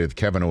Time with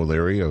Kevin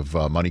O'Leary of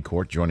Money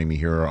Court joining me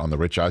here on the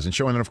Rich Eisen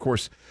Show, and then, of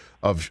course,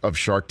 of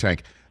Shark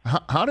Tank.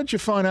 How did you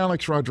find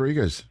Alex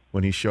Rodriguez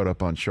when he showed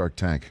up on Shark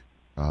Tank,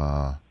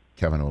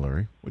 Kevin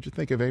O'Leary? What'd you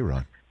think of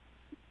A-Rod?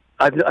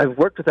 I've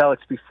worked with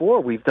Alex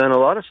before. We've done a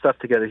lot of stuff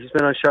together. He's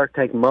been on Shark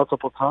Tank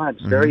multiple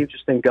times. Very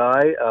interesting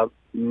guy.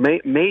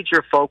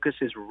 Major focus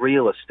is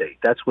real estate.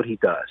 That's what he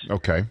does.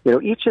 Okay.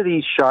 Each of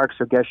these sharks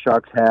or guest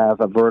sharks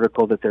have a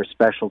vertical that they're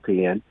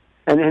specialty in,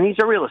 and he's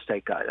a real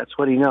estate guy. That's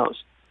what he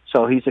knows.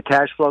 So he's a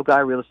cash flow guy,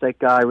 real estate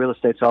guy. Real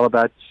estate's all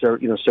about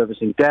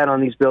servicing debt on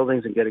these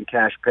buildings and getting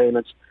cash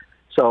payments.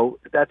 So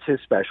that's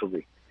his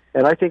specialty.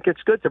 And I think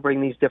it's good to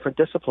bring these different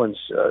disciplines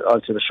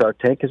onto the Shark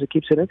Tank because it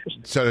keeps it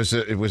interesting. So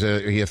was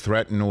he a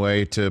threat in a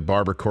way to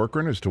Barbara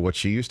Corcoran as to what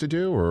she used to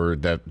do, or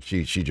that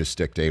she just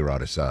sticked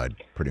A-Rod aside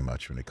pretty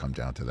much when it comes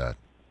down to that?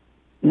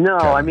 No,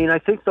 I mean, I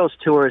think those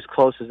two are as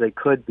close as they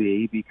could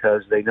be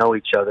because they know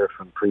each other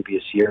from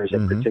previous years,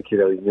 and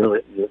particularly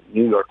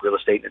New York real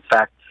estate. In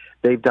fact,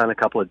 they've done a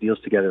couple of deals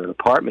together in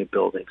apartment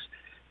buildings.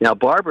 Now,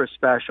 Barbara's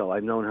special.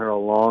 I've known her a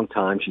long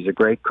time. She's a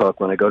great cook.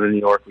 When I go to New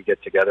York, we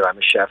get together. I'm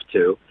a chef,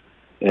 too,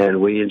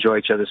 and we enjoy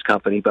each other's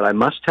company. But I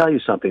must tell you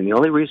something. The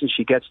only reason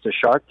she gets to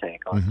Shark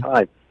Tank on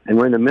time, and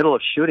we're in the middle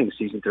of shooting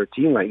season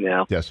 13 right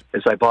now, is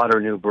I bought her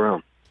a new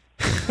broom.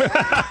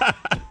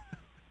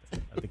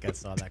 I think I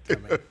saw that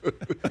coming.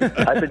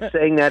 I've been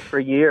saying that for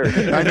years.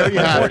 I know you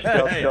have.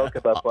 Joke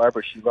about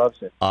Barbara. She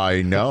loves it.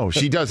 I know.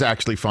 She does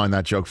actually find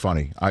that joke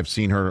funny. I've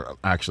seen her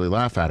actually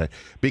laugh at it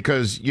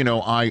because,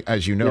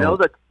 as you know.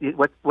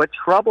 What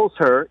troubles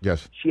her,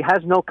 yes, she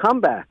has no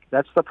comeback.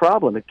 That's the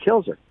problem. It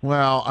kills her.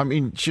 Well, I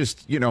mean,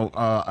 just,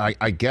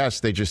 I guess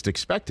they just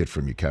expect it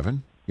from you,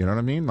 Kevin. You know what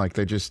I mean? Like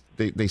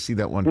they see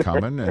that one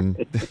coming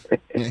and,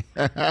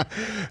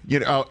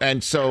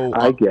 and so.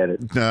 I get it.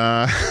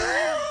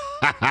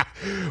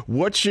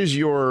 Which is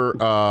your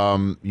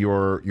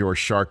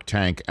Shark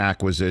Tank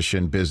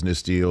acquisition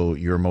business deal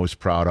you're most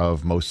proud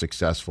of, most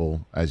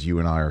successful, as you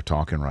and I are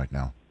talking right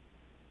now,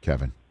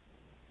 Kevin?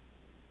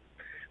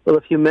 Well,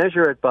 if you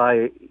measure it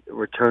by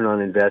return on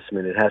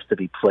investment, it has to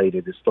be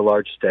plated. It's the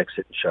largest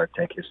exit in Shark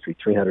Tank history,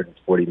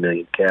 $340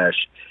 million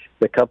cash.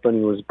 The company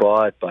was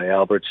bought by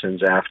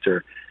Albertsons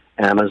after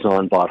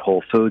Amazon bought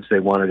Whole Foods. They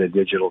wanted a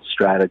digital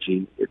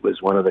strategy. It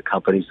was one of the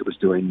companies that was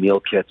doing meal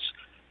kits.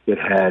 It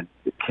had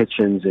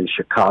kitchens in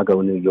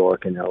Chicago, New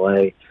York, and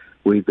L.A.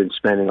 We've been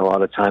spending a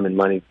lot of time and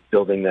money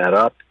building that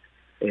up,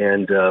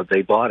 and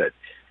they bought it.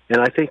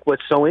 And I think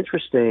what's so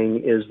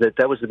interesting is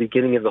that was the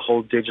beginning of the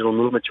whole digital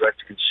movement,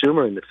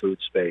 direct-to-consumer in the food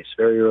space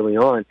very early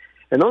on.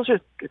 And those are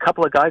a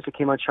couple of guys that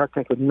came on Shark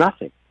Tank with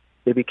nothing.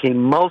 They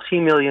became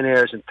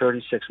multimillionaires in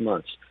 36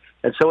 months.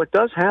 And so it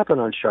does happen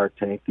on Shark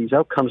Tank. These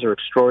outcomes are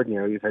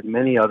extraordinary. We've had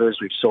many others.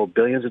 We've sold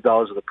billions of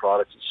dollars of the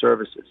products and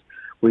services.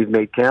 We've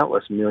made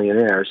countless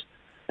millionaires.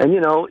 And,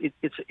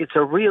 it's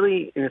a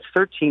really, in its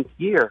 13th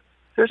year,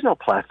 there's no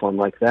platform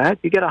like that.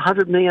 You get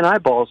 100 million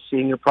eyeballs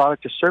seeing your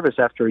product or service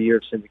after a year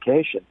of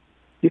syndication.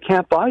 You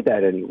can't buy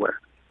that anywhere.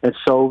 And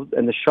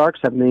the Sharks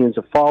have millions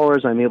of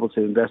followers. I'm able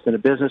to invest in a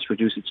business,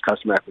 reduce its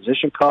customer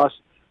acquisition costs,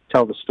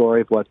 tell the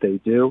story of what they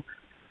do.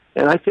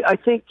 And I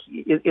think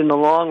in the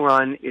long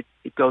run,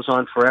 it goes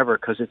on forever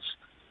because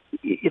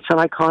it's an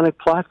iconic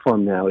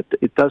platform now.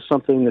 It does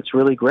something that's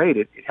really great.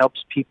 It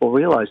helps people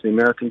realize the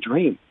American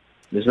dream.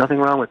 There's nothing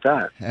wrong with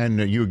that. And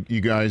you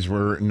guys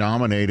were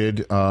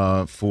nominated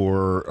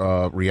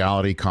for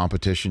reality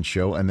competition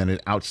show and then an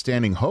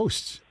outstanding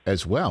host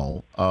as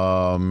well.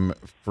 Was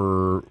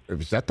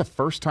that the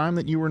first time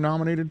that you were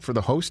nominated for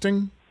the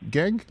hosting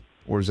gig?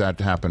 Or has that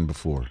happened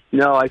before?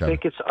 No, I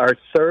think it's our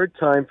third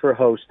time for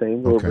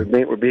hosting.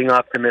 Okay. We're being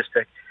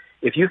optimistic.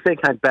 If you think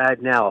I'm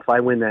bad now, if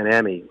I win that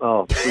Emmy, we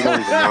don't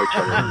even know each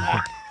other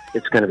anymore.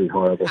 It's going to be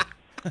horrible.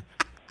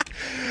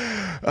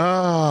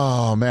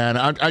 Oh, man.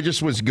 I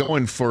just was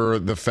going for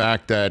the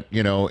fact that,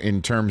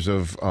 in terms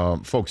of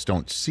folks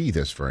don't see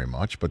this very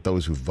much, but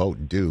those who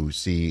vote do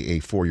see a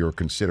for your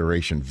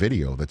consideration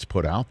video that's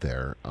put out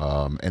there.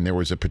 And there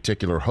was a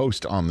particular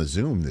host on the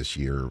Zoom this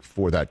year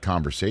for that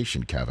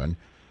conversation, Kevin.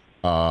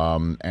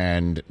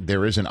 And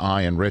there is an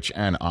I in Rich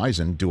and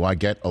Eisen. Do I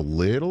get a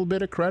little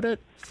bit of credit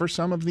for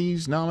some of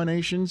these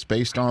nominations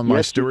based on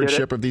my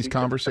stewardship of these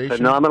conversations?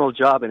 Phenomenal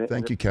job in it.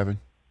 Thank you, Kevin.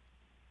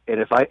 And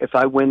if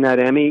I win that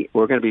Emmy,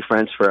 we're going to be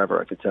friends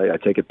forever. I can tell you. I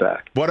take it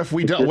back. What if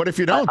we don't? What if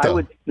you don't?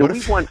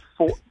 We've won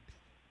 4.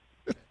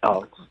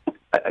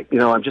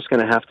 I'm just going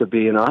to have to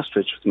be an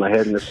ostrich with my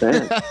head in the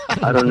sand.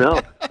 I don't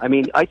know. I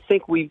mean, I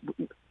think we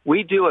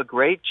do a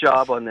great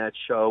job on that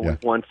show. Yeah.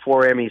 We've won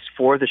 4 Emmys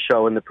for the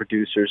show and the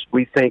producers.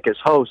 We think as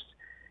hosts,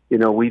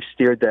 we've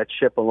steered that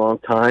ship a long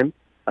time.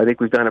 I think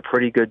we've done a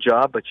pretty good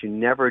job, but you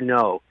never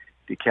know.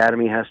 The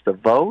Academy has to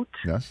vote.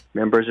 Yes.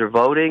 Members are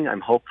voting.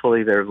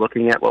 Hopefully they're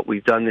looking at what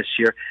we've done this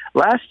year.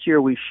 Last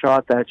year we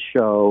shot that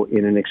show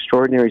in an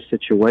extraordinary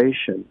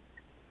situation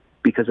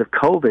because of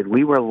COVID.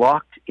 We were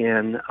locked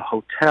in a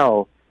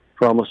hotel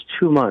for almost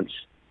 2 months,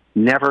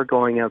 never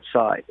going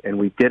outside. And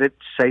we did it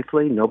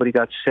safely. Nobody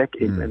got sick,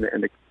 and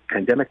the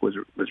pandemic was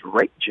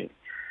raging.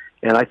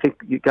 And I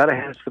think you got to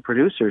hand it to the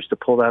producers to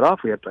pull that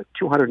off. We had like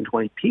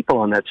 220 people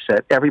on that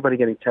set, everybody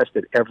getting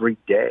tested every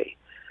day.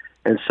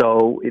 And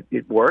so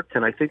it worked,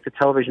 and I think the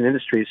television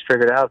industry has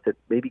figured out that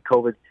maybe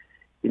COVID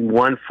in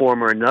one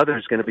form or another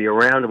is going to be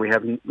around, and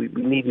we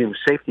need new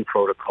safety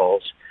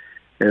protocols,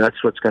 and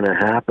that's what's going to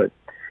happen.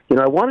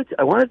 I wanted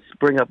to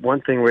bring up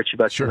one thing, Rich,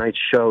 about tonight's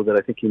show that I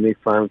think you may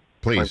find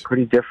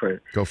pretty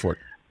different. Go for it.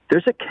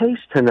 There's a case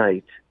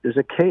tonight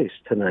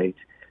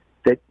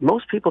that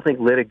most people think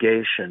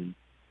litigation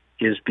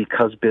is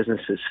because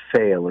businesses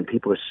fail and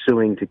people are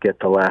suing to get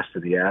the last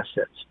of the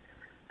assets.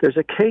 There's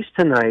a case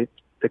tonight,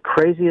 the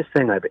craziest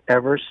thing I've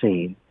ever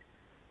seen.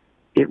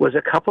 It was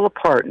a couple of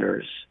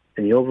partners,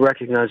 and you'll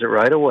recognize it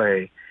right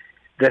away,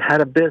 that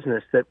had a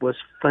business that was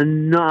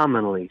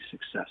phenomenally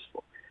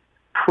successful.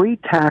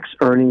 Pre-tax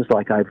earnings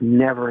like I've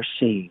never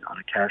seen on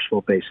a cash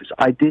flow basis.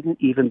 I didn't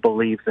even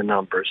believe the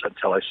numbers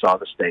until I saw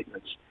the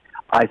statements.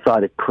 I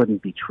thought it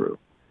couldn't be true.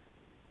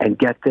 And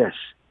get this,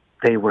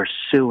 they were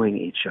suing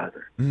each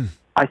other.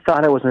 I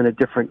thought I was in a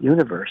different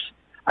universe.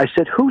 I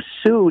said, who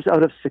sues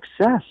out of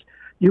success?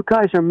 You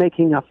guys are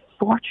making a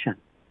fortune.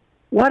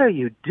 What are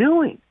you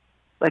doing?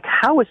 Like,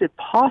 how is it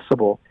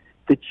possible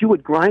that you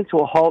would grind to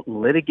a halt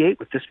and litigate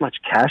with this much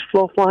cash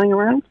flow flying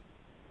around?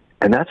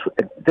 And that's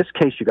this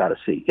case you got to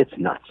see. It's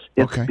nuts.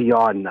 It's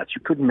beyond nuts.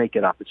 You couldn't make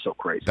it up. It's so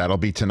crazy. That'll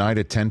be tonight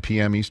at 10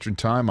 p.m. Eastern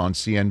Time on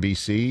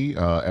CNBC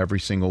every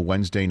single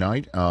Wednesday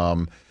night.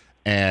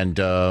 And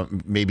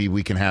maybe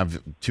we can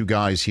have two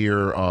guys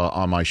here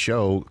on my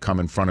show come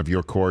in front of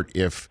your court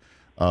if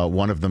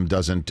one of them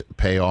doesn't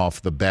pay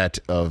off the bet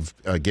of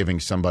giving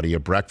somebody a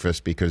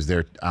breakfast because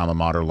their alma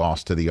mater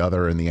lost to the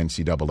other in the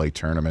NCAA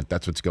tournament.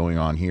 That's what's going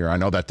on here. I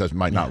know that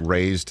might not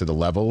raise to the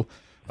level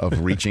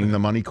of reaching the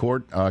money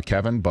court,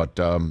 Kevin, but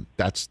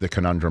that's the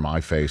conundrum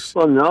I face.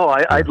 Well, no,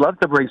 I'd love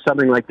to bring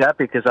something like that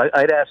because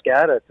I'd ask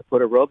Ada to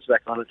put her robes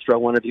back on and throw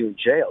one of you in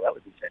jail. That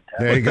would be fantastic.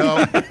 There you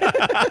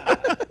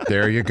go.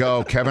 There you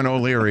go. Kevin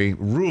O'Leary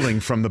ruling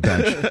from the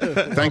bench.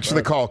 Thanks for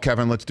the call,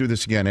 Kevin. Let's do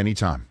this again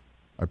anytime.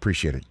 I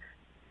appreciate it.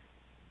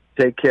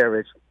 Take care,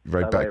 Rich.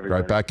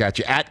 Right back at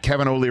you. At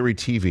Kevin O'Leary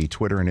TV,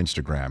 Twitter and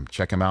Instagram.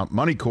 Check him out.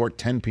 Money Court,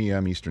 10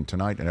 p.m. Eastern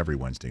tonight and every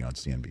Wednesday on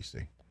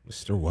CNBC.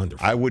 Mr.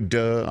 Wonderful. I would.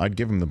 I'd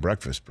give him the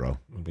breakfast, bro.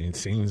 I mean, it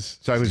seems.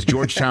 So I was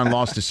Georgetown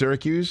lost to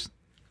Syracuse?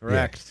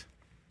 Correct.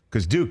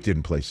 Because Duke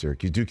didn't play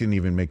Syracuse. Duke didn't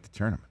even make the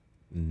tournament.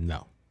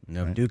 No.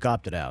 Right? Duke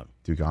opted out.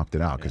 Duke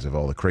opted out because of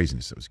all the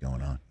craziness that was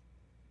going on.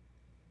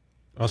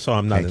 Also,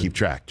 I'm not. Can't keep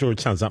track.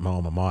 Georgetown's not my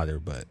alma mater,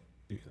 but.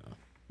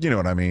 You know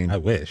what I mean? I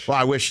wish. Well,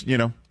 I wish,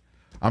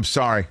 I'm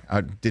sorry.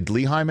 Did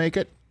Lehigh make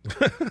it?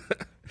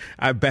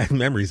 I have bad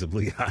memories of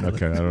Lehigh.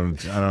 Okay, I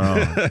don't know.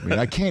 I mean,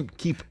 I can't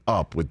keep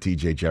up with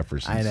TJ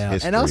Jefferson's I know.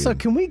 history. And also,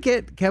 can we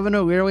get Kevin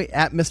O'Leary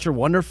at Mr.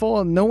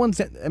 Wonderful?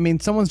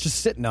 Someone's just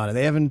sitting on it.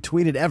 They haven't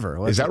tweeted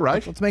ever. Is that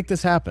right? Let's make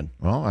this happen.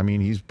 Well, I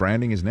mean, he's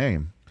branding his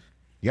name.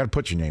 You got to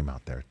put your name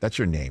out there. That's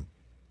your name.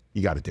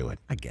 You got to do it.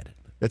 I get it.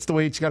 That's the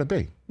way it's got to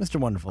be. Mr.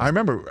 Wonderful. I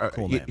remember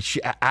cool name.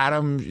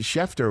 Adam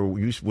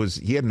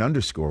Schefter he had an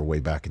underscore way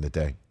back in the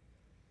day.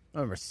 I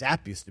remember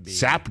Sapp used to be.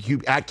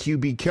 Sapp at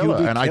QB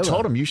Killer. And I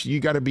told him, you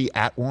got to be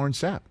at Warren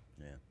Sapp.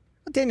 Yeah.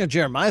 Well, Daniel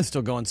Jeremiah's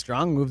still going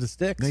strong. Move the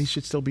sticks. They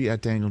should still be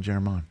at Daniel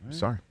Jeremiah. Right.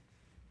 Sorry.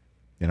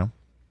 I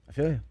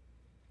feel you.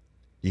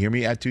 You hear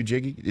me at 2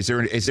 Jiggy? Is there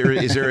a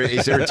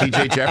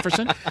TJ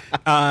Jefferson?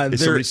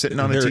 Is somebody sitting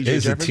on a TJ Jefferson? There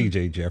is a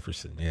TJ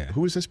Jefferson, yeah.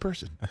 Who is this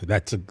person?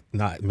 That's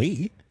not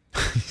me.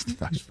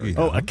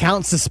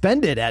 Account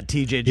suspended at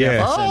TJ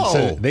Jefferson. Yeah,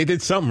 so they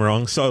did something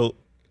wrong. So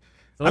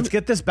let's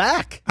get this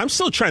back. I'm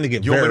still trying to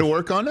get. You want me to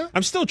work on that?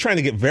 I'm still trying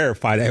to get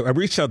verified. I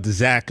reached out to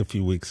Zach a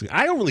few weeks ago.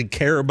 I don't really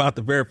care about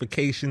the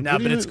verification. No,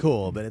 but it's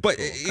cool. But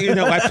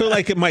I feel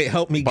like it might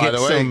help me. By get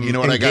the way, some you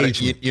know what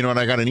engagement.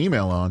 I got an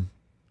email on?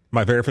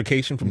 My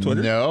verification from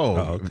Twitter?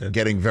 No,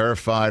 getting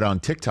verified on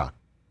TikTok.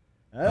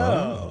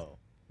 Oh.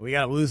 We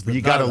got to lose the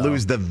You got to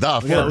lose the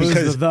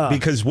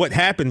because what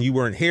happened, you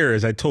weren't here,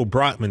 is I told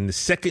Brockman the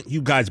second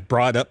you guys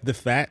brought up the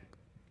fact,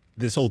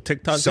 this whole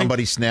TikTok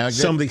somebody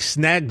thing,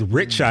 snagged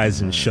Rich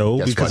Eisen's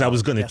show because I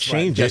was going to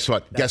change it.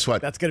 Guess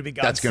what? That's going to be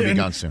gone. That's going to be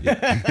gone soon.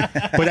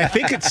 But I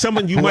think it's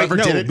someone you might know.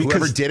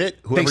 Whoever did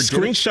it. They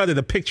screenshotted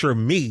a picture of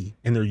me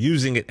and they're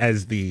using it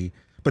as the.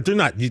 But they're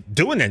not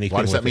doing anything.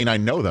 Why does that mean I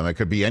know them? It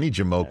could be any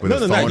jamoke with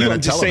a phone and a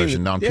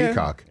television on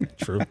Peacock.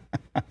 True.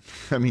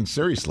 I mean,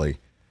 seriously.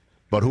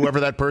 But whoever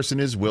that person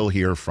is will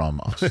hear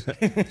from us.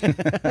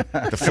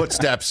 The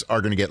footsteps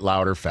are going to get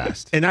louder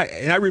fast. And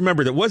I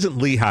remembered it wasn't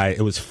Lehigh.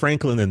 It was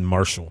Franklin and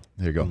Marshall.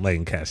 There you go.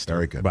 Lancaster.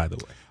 Very good. By the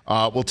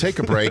way. We'll take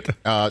a break.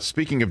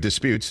 Speaking of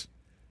disputes,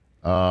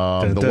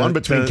 the one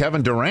between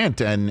Kevin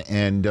Durant and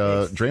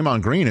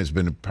Draymond Green has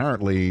been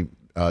apparently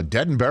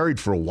dead and buried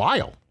for a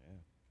while.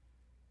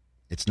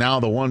 It's now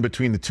the one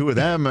between the two of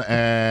them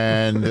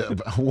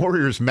and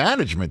Warriors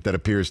management that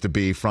appears to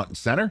be front and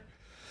center.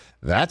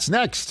 That's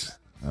next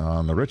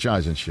on the Rich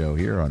Eisen Show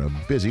here on a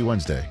busy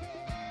Wednesday.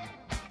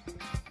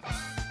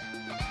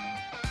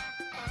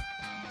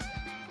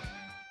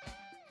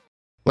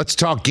 Let's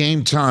talk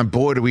Game Time.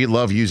 Boy, do we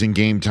love using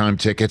Game Time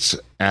tickets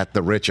at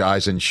the Rich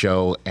Eisen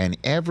Show. And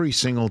every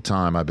single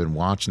time I've been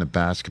watching the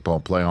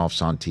basketball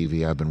playoffs on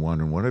TV, I've been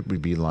wondering what it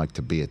would be like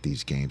to be at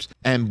these games.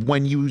 And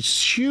when you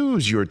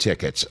choose your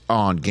tickets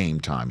on Game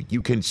Time,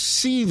 you can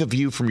see the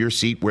view from your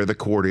seat where the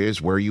court is,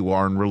 where you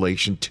are in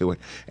relation to it.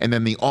 And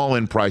then the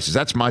all-in prices.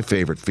 That's my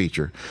favorite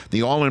feature.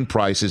 The all-in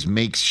prices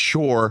makes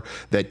sure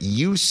that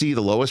you see the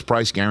lowest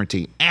price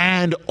guarantee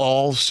and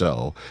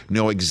also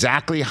know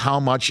exactly how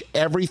much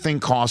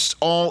everything costs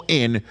all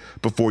in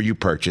before you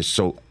purchase.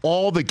 So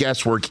all the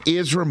guesswork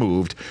is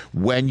removed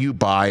when you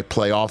buy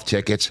playoff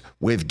tickets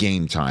with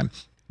Game Time.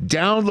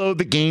 Download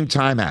the Game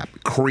Time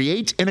app,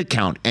 create an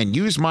account, and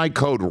use my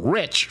code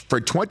RICH for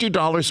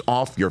 $20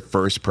 off your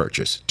first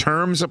purchase.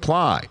 Terms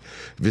apply.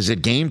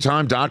 Visit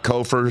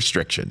GameTime.co for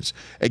restrictions.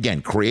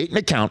 Again, create an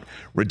account,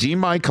 redeem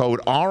my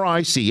code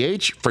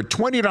RICH for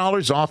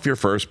 $20 off your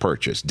first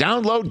purchase.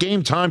 Download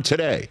Game Time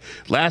today.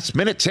 Last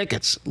minute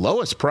tickets,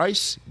 lowest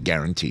price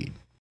guaranteed.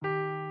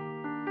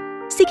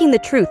 Seeking the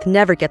truth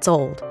never gets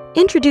old.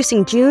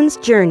 Introducing June's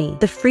Journey,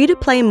 the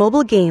free-to-play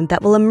mobile game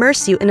that will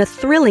immerse you in a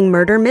thrilling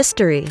murder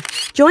mystery.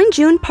 Join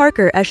June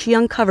Parker as she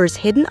uncovers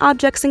hidden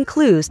objects and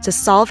clues to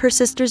solve her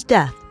sister's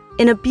death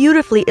in a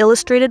beautifully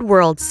illustrated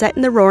world set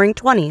in the Roaring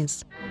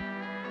 '20s.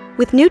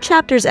 With new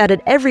chapters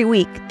added every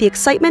week, the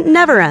excitement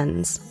never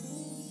ends.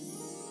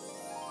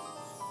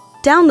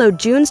 Download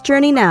June's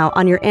Journey now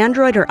on your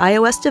Android or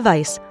iOS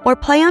device, or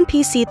play on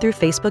PC through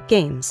Facebook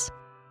Games.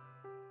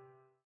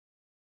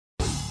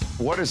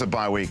 What does a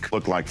bye week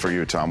look like for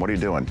you, Tom? What are you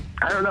doing?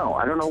 I don't know.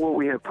 I don't know what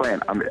we have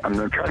planned. I'm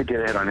going to try to get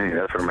ahead on anything.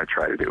 That's what I'm going to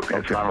try to do. Okay.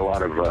 It's not a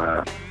lot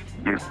of,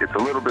 it's a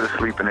little bit of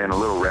sleeping in, a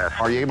little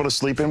rest. Are you able to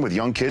sleep in with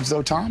young kids,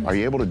 though, Tom? Are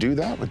you able to do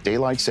that with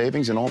daylight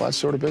savings and all that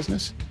sort of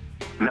business?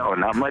 No,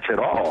 not much at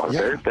all.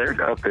 Yeah. They're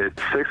up at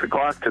 6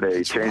 o'clock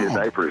today changing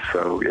diapers,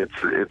 so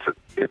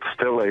it's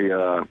still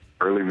a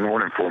early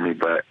morning for me,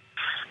 but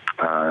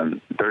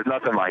there's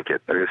nothing like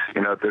it. There's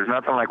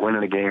nothing like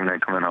winning a game and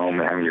then coming home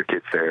and having your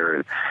kids there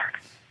and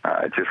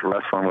just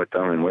wrestling with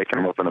them and waking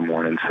them up in the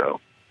morning.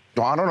 So,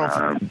 well, I don't know.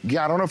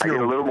 I don't know if you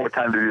get a little more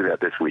time to do that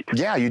this week.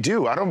 Yeah, you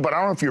do. I don't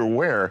know if you're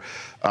aware.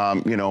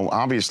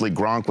 Obviously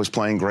Gronk was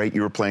playing great.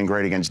 You were playing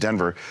great against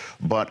Denver.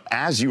 But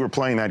as you were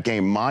playing that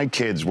game, my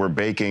kids were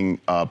baking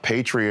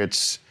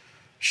Patriots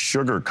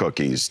sugar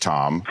cookies,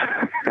 Tom.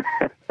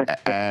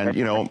 And,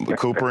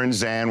 Cooper and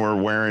Zan were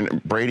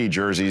wearing Brady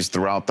jerseys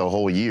throughout the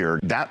whole year.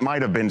 That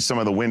might have been some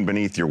of the wind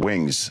beneath your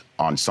wings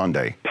on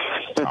Sunday,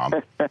 Tom.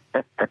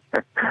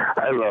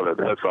 I love it.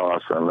 That's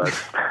awesome.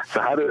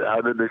 So how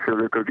did the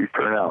sugar cookies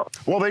turn out?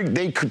 Well,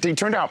 they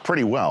turned out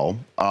pretty well.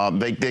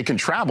 They can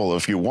travel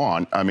if you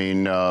want. I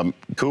mean,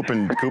 Coop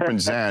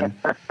and Zan,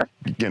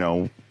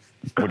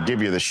 would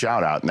give you the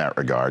shout out in that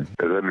regard.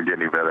 It doesn't get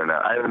any better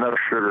now. I have enough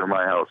sugar in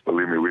my house.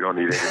 Believe me, we don't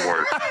need any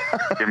more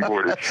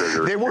imported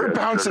sugar. They were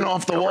bouncing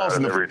off the walls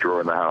in every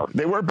drawer in the house.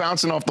 They were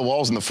bouncing off the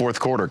walls in the fourth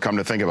quarter. Come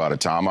to think about it,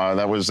 Tom,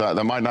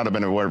 that might not have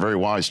been a very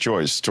wise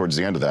choice towards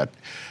the end of that.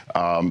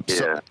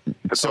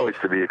 It's always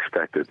to be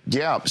expected.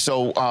 Yeah.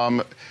 So,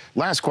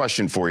 last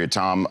question for you,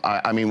 Tom.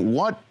 I mean,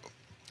 what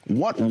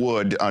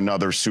would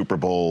another Super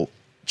Bowl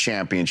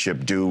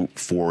championship do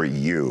for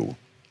you?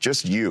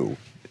 Just you.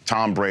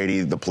 Tom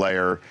Brady, the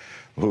player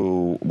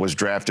who was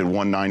drafted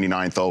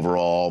 199th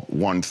overall,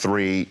 won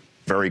 3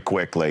 very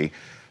quickly.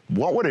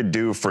 What would it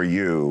do for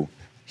you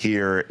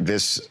here,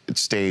 this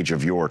stage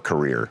of your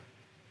career?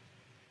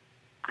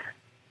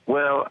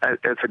 Well,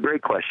 it's a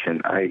great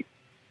question. I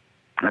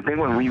think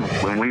when we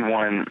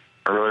won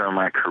earlier in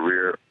my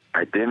career,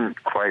 I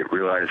didn't quite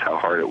realize how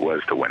hard it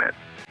was to win it.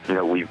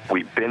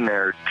 We've been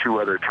there 2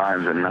 other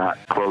times and not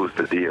closed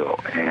the deal,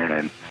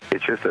 and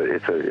it's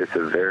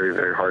a very,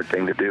 very hard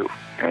thing to do.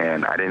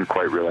 And I didn't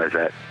quite realize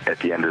that at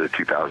the end of the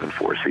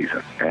 2004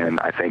 season. And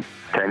I think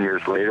 10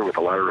 years later, with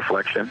a lot of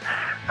reflection,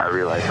 I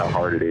realized how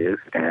hard it is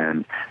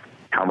and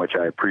how much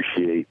I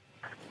appreciate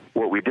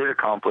what we did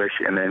accomplish.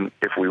 And then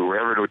if we were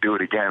ever to do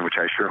it again, which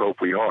I sure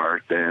hope we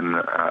are, then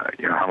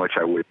how much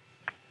I would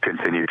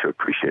continue to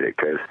appreciate it,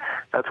 because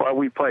that's why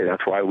we play.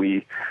 That's why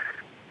we.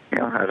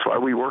 That's why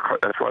we work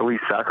hard. That's why we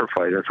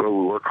sacrifice. That's why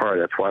we work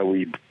hard. That's why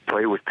we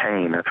play with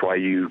pain. That's why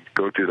you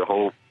go through the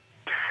whole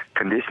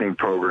conditioning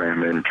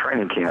program and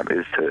training camp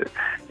is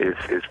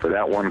for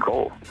that one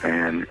goal.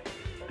 And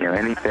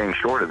anything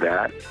short of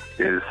that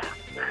is,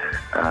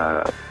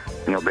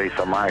 based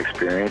on my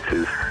experience,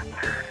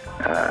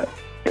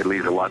 it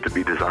leaves a lot to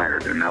be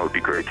desired. And that would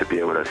be great to be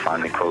able to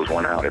finally close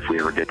one out if we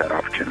ever get that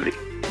opportunity.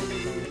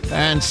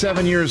 And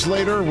 7 years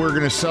later, we're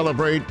going to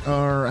celebrate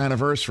our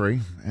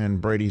anniversary, and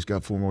Brady's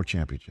got 4 more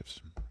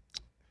championships.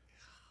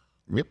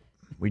 Yep.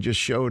 We just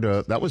showed,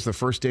 that was the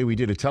first day we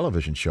did a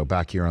television show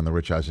back here on the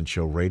Rich Eisen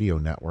Show radio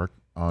network.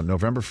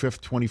 November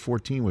 5th,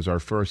 2014 was our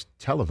first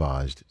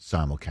televised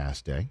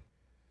simulcast day.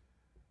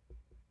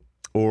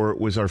 Or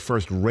it was our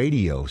first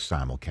radio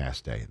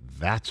simulcast day.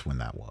 That's when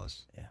that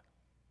was. Yeah.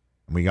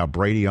 And we got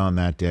Brady on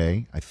that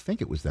day. I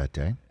think it was that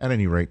day. At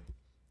any rate,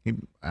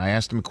 I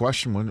asked him a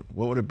question.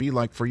 What would it be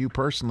like for you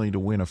personally to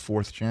win a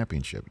 4th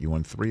championship? You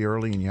won 3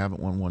 early and you haven't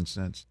won 1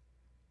 since.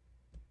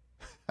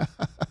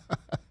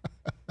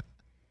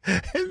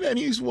 And then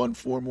he's won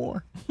 4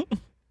 more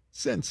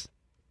since.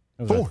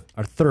 4.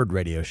 Our 3rd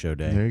radio show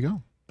day. There you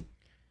go.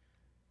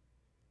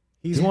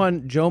 He's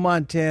won Joe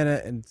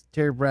Montana and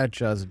Terry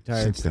Bradshaw's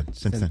entire since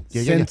then.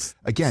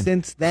 Again,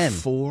 since then.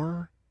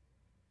 4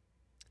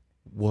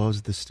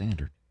 was the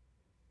standard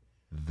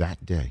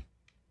that day.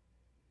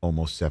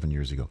 Almost 7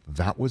 years ago.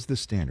 That was the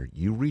standard.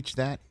 You reach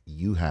that,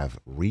 you have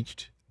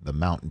reached the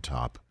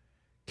mountaintop.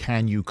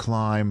 Can you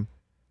climb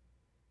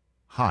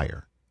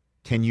higher?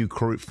 Can you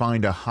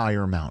find a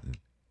higher mountain?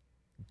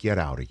 Get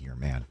out of here,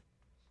 man.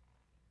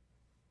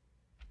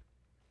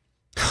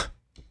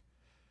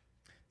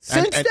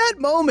 Since that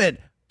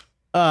moment,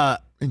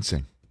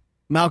 insane.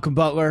 Malcolm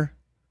Butler,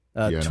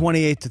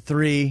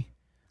 28-3.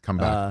 Come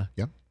back.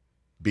 Yep.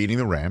 Beating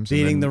the Rams.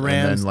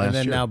 And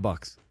then now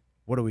Bucks.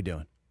 What are we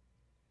doing?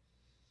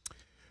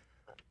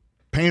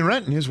 Paying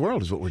rent in his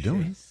world is what we're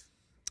doing.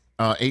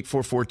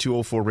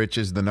 844-204-RICH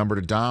is the number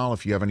to dial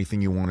if you have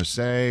anything you want to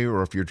say,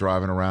 or if you're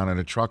driving around in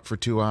a truck for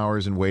 2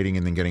 hours and waiting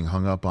and then getting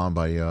hung up on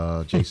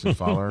by Jason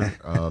Fowler.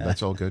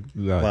 That's all good.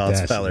 Well,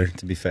 it's Feller,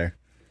 to be fair.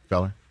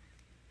 Feller?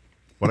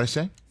 What'd I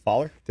say?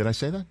 Fowler? Did I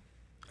say that?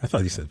 I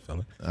thought you said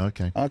Feller.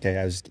 Okay. Okay,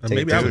 I was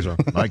maybe I was wrong.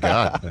 My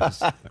God.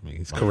 I mean,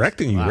 he's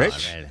correcting you,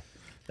 Rich. Man.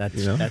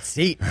 That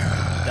seat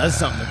does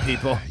something to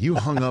people. You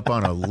hung up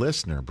on a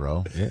listener,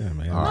 bro. Yeah,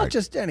 man. All Not right.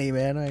 just any,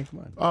 man. Come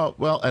on. Oh,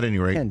 well, at any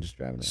rate. Ken just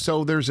driving it.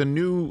 So there's a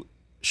new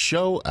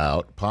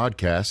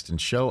podcast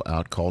and show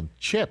out called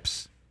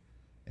Chips.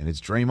 And it's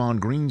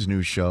Draymond Green's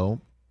new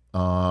show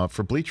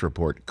for Bleacher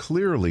Report.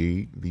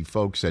 Clearly, the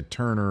folks at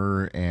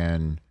Turner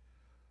and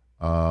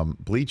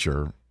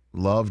Bleacher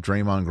love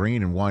Draymond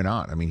Green, and why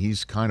not? I mean,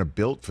 he's kind of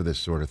built for this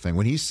sort of thing.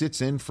 When he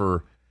sits in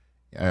for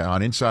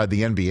on Inside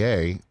the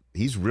NBA,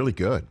 he's really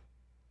good.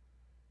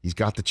 He's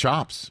got the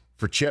chops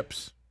for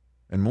chips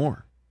and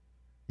more.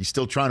 He's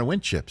still trying to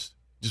win chips.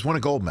 Just won a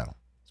gold medal,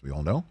 as we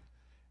all know.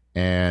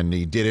 And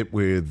he did it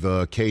with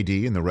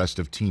KD and the rest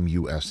of Team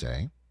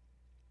USA.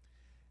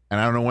 And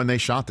I don't know when they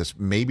shot this.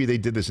 Maybe they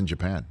did this in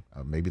Japan.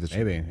 Maybe.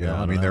 Yeah,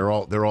 I mean, they're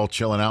all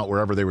chilling out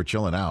wherever they were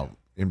chilling out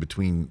in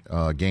between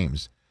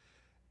games.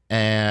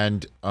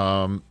 And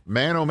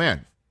man, oh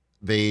man,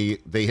 they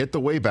hit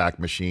the Wayback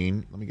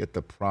Machine. Let me get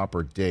the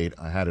proper date.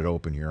 I had it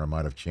open here. I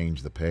might have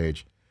changed the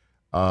page.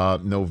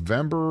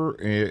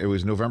 November. It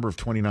was November of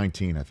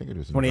 2019. I think it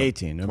was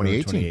 2018.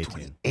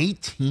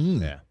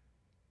 2018. Yeah.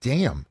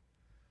 Damn.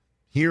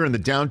 Here in the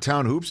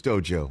downtown Hoops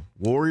Dojo,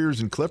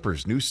 Warriors and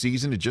Clippers. New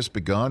season had just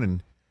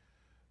begun,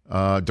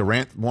 and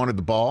Durant wanted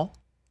the ball.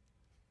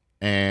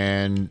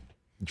 And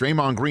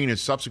Draymond Green has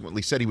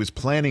subsequently said he was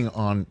planning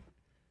on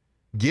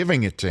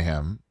giving it to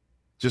him,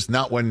 just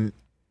not when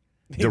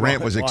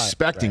Durant was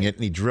expecting it,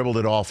 and he dribbled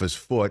it off his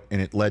foot,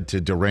 and it led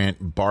to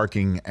Durant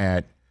barking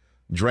at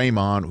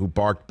Draymond, who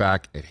barked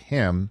back at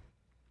him.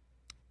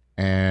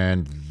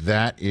 And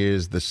that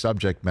is the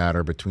subject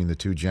matter between the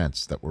two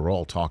gents that we're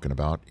all talking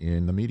about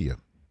in the media.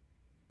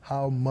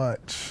 How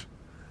much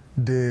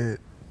did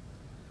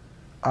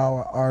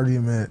our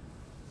argument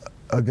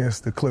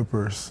against the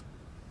Clippers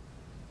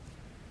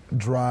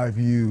drive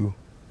you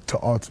to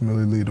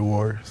ultimately lead the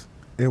Warriors?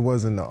 It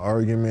wasn't the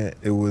argument.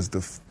 It was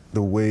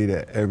the way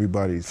that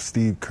everybody,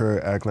 Steve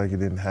Kerr, act like it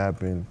didn't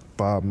happen.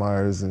 Bob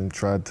Myers and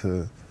tried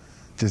to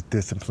just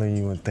discipline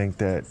you and think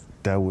that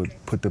would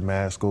put the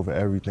mask over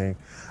everything.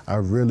 I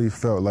really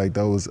felt like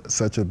that was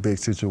such a big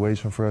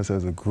situation for us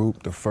as a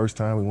group. The first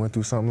time we went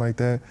through something like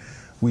that,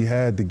 we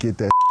had to get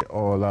that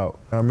all out.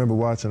 I remember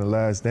watching The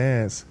Last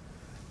Dance,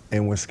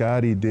 and when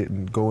Scotty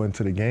didn't go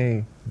into the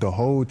game, the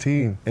whole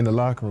team in the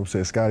locker room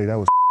said, Scotty, that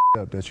was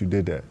up that you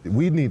did that.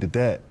 We needed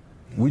that.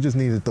 We just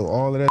needed to throw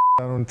all of that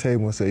out on the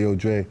table and say, yo,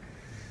 Dre,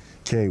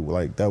 K,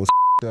 like, that was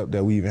up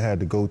that we even had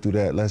to go through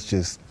that. Let's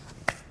just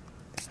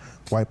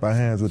wipe our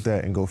hands with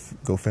that and go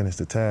finish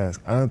the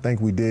task. I don't think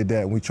we did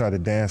that, and we tried to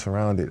dance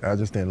around it. I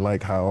just didn't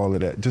like how all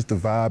of that, just the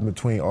vibe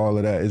between all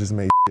of that, it just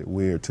made it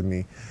weird to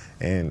me.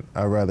 And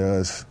I'd rather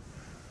us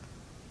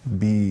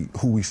be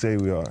who we say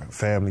we are,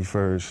 family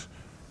first.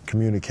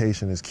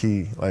 Communication is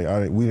key.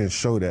 Like, we didn't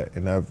show that,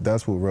 and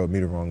that's what rubbed me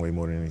the wrong way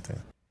more than anything.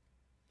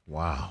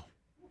 Wow.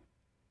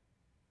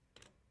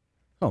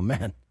 Oh,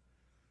 man.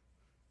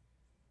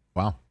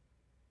 Wow.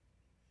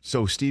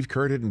 So Steve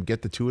Kerr didn't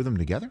get the two of them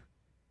together?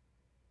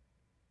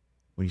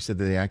 When you said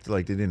that they acted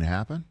like they didn't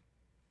happen?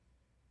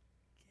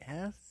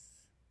 Yes.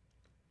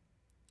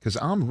 Because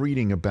I'm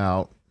reading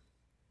about,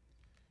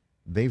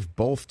 they've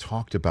both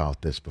talked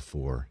about this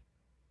before.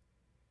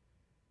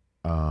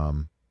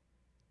 And,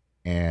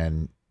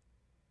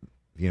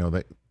 you know,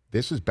 that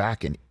this is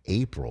back in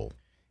April.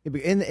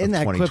 In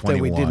that clip that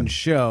we didn't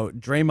show,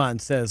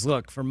 Draymond says,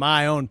 look, for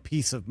my own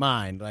peace of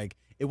mind, like,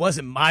 it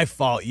wasn't my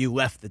fault you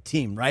left the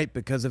team, right,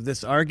 because of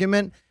this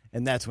argument.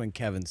 And that's when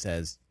Kevin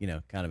says, you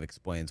know, kind of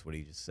explains what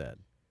he just said.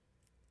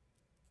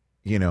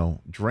 You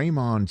know,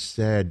 Draymond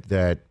said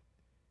that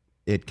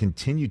it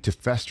continued to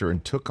fester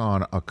and took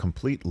on a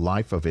complete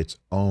life of its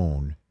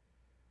own.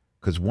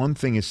 Because one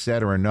thing is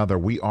said or another,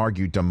 we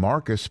argue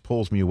DeMarcus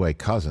pulls me away,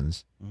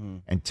 Cousins,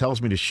 and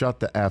tells me to shut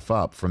the F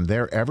up. From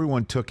there,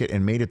 everyone took it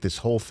and made it this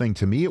whole thing.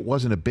 To me, it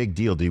wasn't a big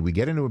deal. Did we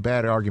get into a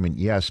bad argument?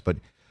 Yes, but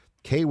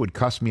Kay would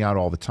cuss me out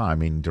all the time,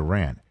 meaning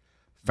Durant.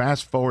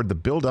 Fast forward, the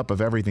buildup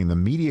of everything, the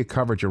media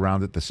coverage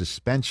around it, the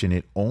suspension,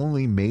 it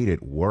only made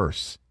it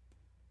worse.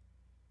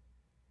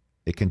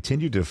 It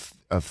continued to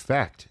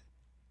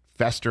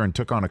fester and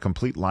took on a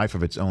complete life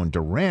of its own.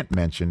 Durant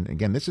mentioned,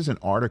 again, this is an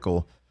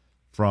article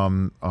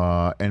from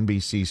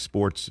NBC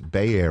Sports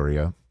Bay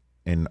Area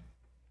in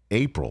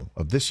April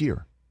of this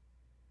year.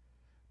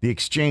 The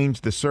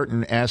exchange, the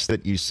certain S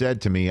that you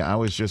said to me, I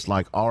was just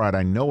like, all right,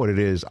 I know what it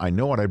is. I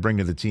know what I bring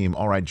to the team.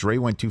 All right, Dre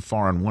went too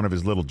far on one of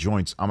his little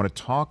joints. I'm going to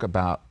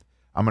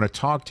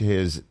talk to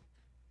his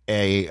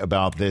A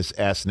about this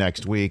S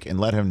next week and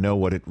let him know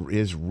what it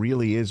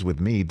really is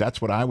with me.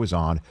 That's what I was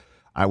on.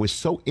 I was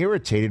so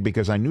irritated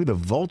because I knew the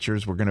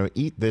vultures were going to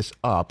eat this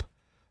up.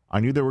 I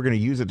knew they were going to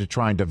use it to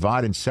try and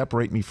divide and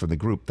separate me from the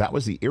group. That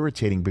was the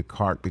irritating big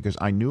part because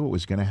I knew it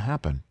was going to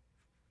happen.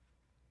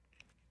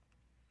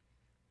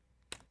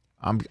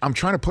 I'm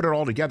trying to put it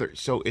all together.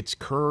 So it's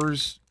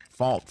Kerr's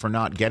fault for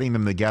not getting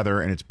them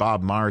together, and it's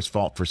Bob Myers'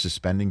 fault for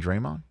suspending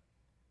Draymond?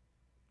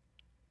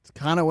 It's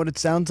kind of what it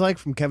sounds like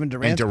from Kevin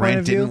Durant's point of view.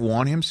 And Durant didn't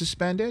want him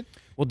suspended?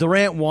 Well,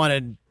 Durant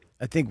wanted,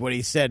 I think what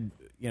he said,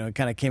 it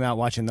kind of came out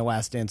watching The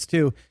Last Dance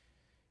too.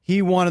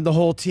 He wanted the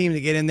whole team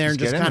to get in there and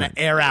just kind of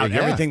air out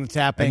everything that's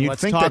happening.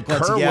 Let's talk,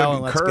 let's yell,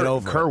 and let's get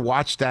over it. Kerr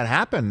watched that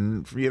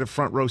happen. He had a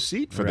front row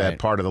seat for that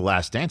part of The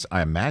Last Dance,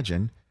 I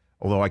imagine,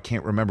 although I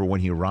can't remember when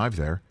he arrived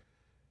there.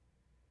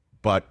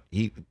 But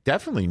he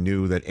definitely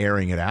knew that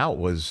airing it out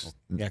was...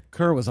 Yeah,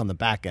 Kerr was on the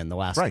back end the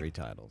last 3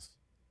 titles.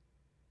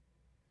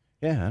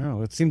 Yeah, I don't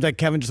know. It seems like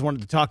Kevin just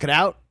wanted to talk it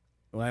out.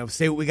 Well,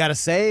 say what we got to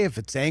say. If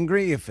it's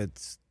angry, if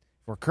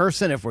we're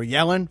cursing, if we're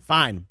yelling,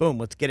 fine. Boom,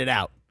 let's get it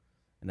out.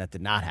 And that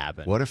did not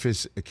happen. What if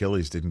his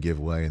Achilles didn't give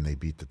way and they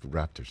beat the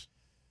Raptors?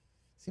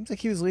 Seems like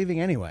he was leaving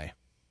anyway.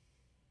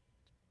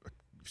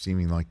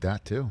 Seeming like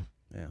that, too.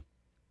 Yeah.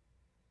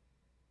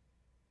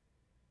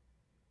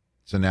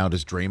 So now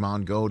does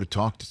Draymond go to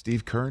talk to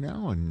Steve Kerr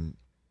now? And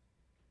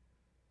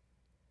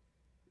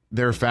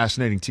they're a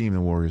fascinating team,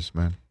 the Warriors,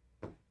 man.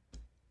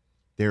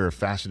 They're a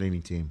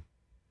fascinating team.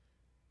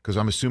 Because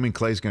I'm assuming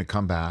Clay's going to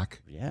come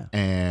back. Yeah.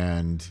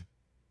 And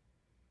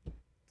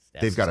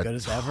they've got a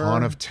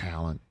ton of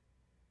talent.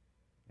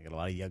 They got a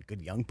lot of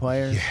good young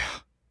players. Yeah.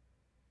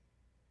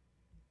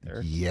 They're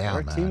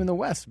a team in the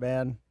West,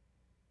 man.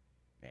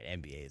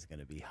 Man, NBA is going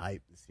to be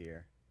hype this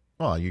year.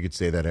 Well, you could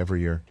say that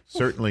every year.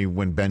 Certainly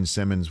when Ben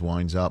Simmons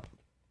winds up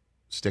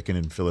sticking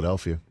in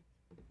Philadelphia.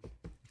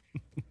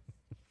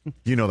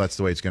 You know that's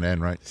the way it's going to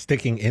end, right?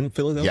 Sticking in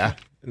Philadelphia?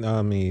 Yeah. No,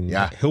 I mean,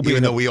 he'll be.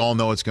 Even though we all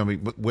know it's going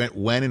to be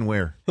when and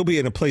where. He'll be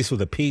in a place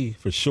with a P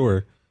for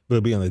sure, but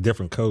it'll be on a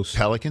different coast.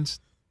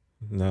 Pelicans?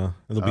 No,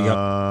 it'll be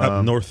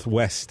up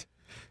northwest.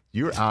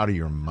 You're out of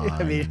your mind.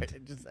 I mean,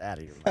 just out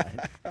of your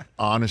mind.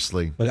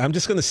 Honestly. But I'm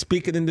just going to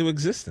speak it into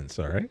existence,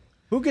 all right?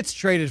 Who gets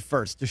traded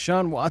first,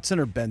 Deshaun Watson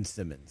or Ben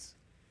Simmons?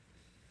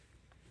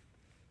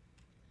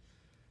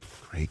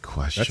 Great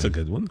question. That's a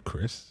good one,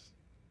 Chris.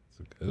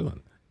 That's a good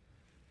one.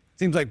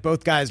 Seems like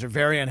both guys are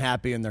very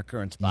unhappy in their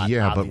current spot.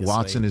 Yeah, obviously. but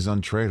Watson is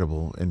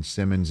untradeable and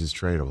Simmons is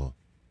tradable.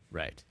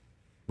 Right.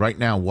 Right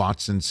now,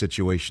 Watson's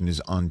situation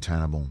is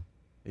untenable.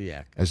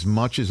 Yeah. As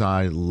much as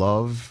I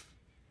love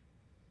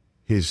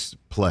his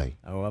play.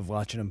 I love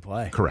watching him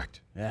play.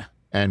 Correct. Yeah.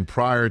 And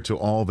prior to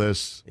all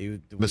this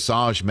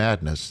massage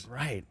madness,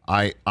 right?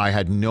 I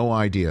had no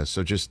idea.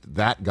 So just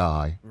that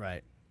guy,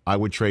 right? I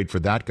would trade for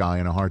that guy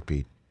in a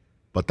heartbeat.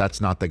 But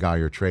that's not the guy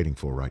you're trading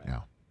for right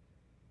now.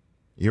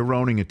 You're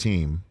owning a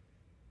team.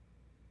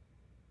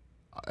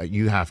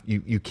 You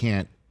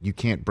can't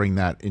bring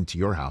that into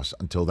your house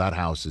until that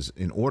house is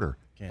in order,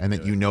 and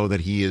that you know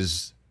that he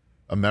is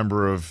an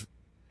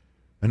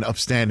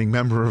upstanding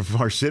member of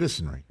our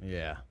citizenry.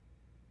 Yeah.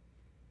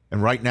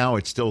 And right now,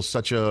 it's still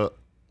such an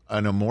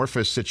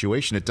amorphous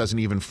situation. It doesn't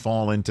even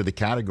fall into the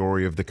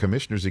category of the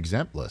commissioner's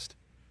exempt list,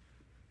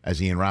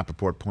 as Ian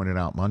Rappaport pointed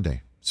out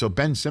Monday. So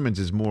Ben Simmons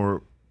is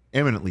more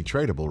eminently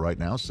tradable right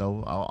now.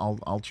 So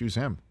I'll choose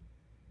him.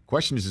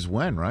 Question is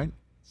when, right?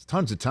 It's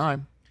tons of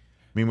time.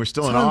 I mean, we're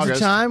still in August.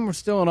 Tons of time. We're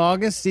still in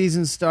August.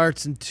 Season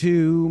starts in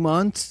 2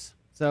 months,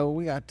 so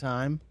we got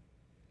time.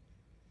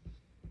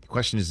 The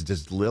question is,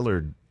 does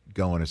Lillard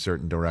go in a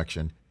certain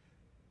direction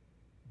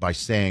by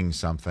saying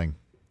something?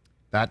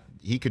 That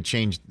he could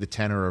change the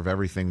tenor of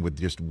everything with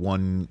just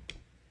one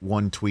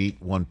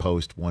tweet, one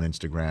post, one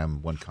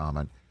Instagram, one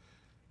comment.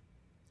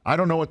 I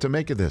don't know what to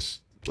make of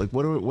this. Like,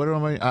 what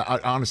am I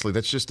honestly,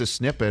 that's just a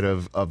snippet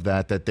of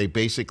that they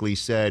basically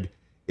said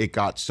it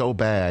got so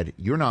bad.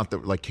 You're not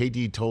like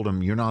KD told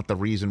him, you're not the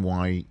reason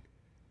why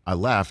I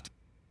left.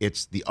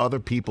 It's the other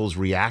people's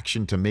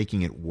reaction to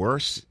making it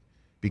worse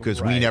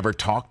because we never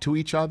talked to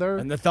each other.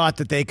 And the thought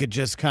that they could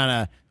just kind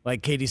of,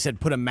 like Katie said,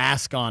 put a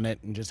mask on it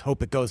and just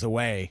hope it goes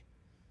away.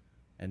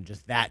 And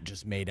just that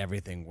just made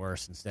everything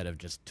worse instead of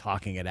just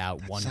talking it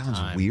out one time.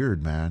 Sounds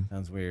weird, man.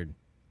 Sounds weird.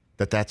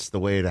 That's the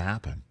way to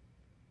happen.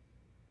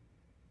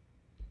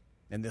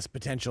 And this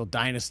potential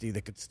dynasty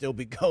that could still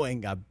be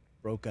going got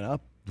broken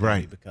up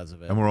because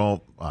of it. And we're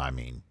all, I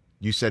mean,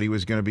 you said he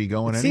was going to be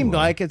going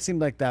anyway. It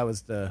seemed like that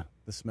was the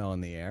smell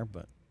in the air,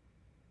 but.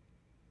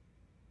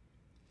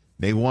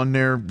 They won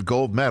their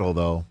gold medal,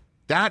 though.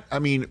 That, I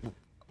mean,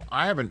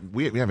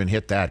 we haven't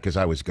hit that because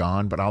I was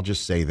gone, but I'll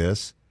just say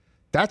this.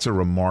 That's a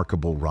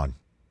remarkable run.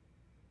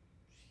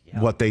 Yeah.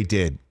 What they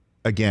did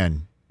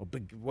again.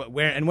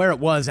 Where it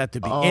was at the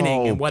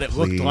beginning and what it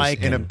looked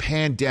like. In a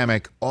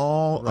pandemic,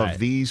 all of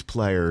these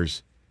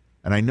players,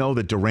 and I know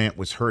that Durant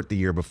was hurt the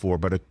year before,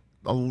 but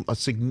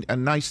a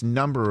nice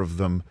number of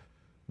them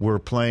were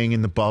playing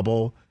in the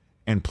bubble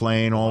and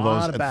playing all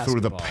those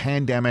through the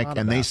pandemic.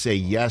 And they say,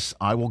 yes,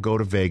 I will go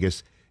to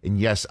Vegas, and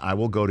yes, I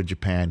will go to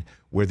Japan,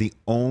 where the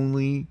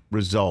only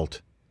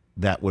result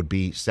that would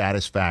be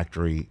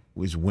satisfactory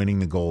was winning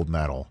the gold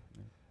medal.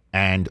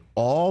 And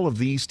all of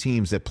these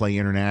teams that play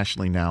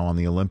internationally now on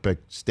the Olympic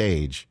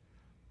stage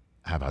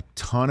have a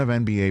ton of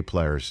NBA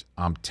players.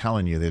 I'm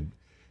telling you that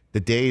the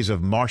days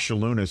of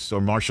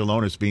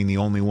Marciulionis being the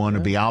only one to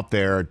be out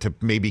there to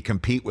maybe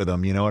compete with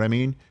them, you know what I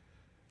mean?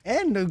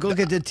 And look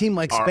at the team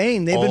like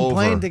Spain. They've been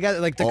playing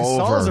together. Like the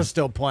Casals are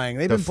still playing.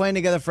 They've been playing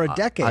together for a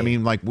decade. I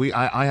mean, like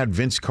I had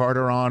Vince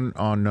Carter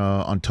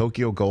on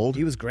Tokyo Gold.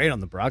 He was great on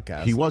the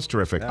broadcast. He was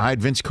terrific. Yeah. I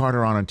had Vince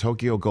Carter on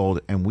Tokyo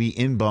Gold, and we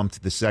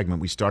in-bumped the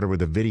segment. We started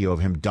with a video of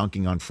him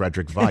dunking on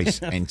Frederick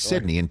Weiss in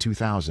Sydney in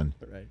 2000.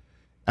 Right.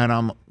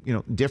 And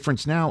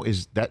difference now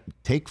is that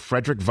take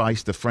Frederick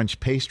Weiss, the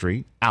French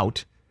pastry,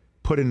 out,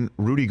 put in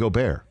Rudy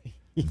Gobert.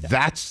 Yeah.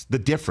 That's the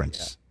difference.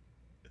 Yeah.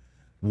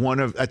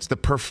 That's the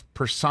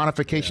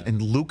personification. Yeah.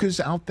 And Luka's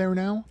out there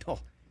now. Oh,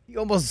 he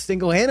almost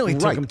single-handedly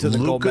took him to the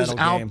gold medal game.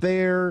 Luka's out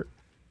there.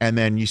 And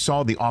then you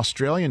saw the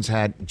Australians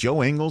had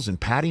Joe Ingles and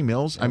Patty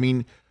Mills. I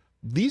mean,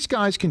 these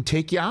guys can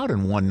take you out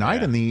in one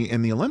night in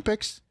the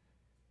Olympics.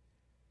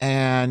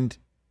 And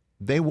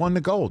they won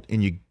the gold.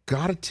 And you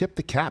got to tip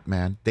the cap,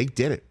 man. They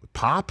did it. With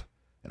Pop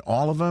and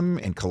all of them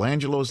and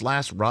Colangelo's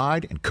last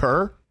ride and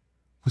Kerr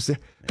was there.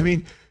 I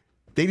mean,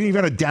 they didn't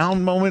even have a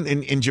down moment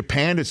in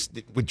Japan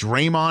with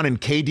Draymond and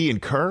KD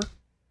and Kerr.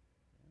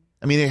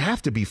 I mean, they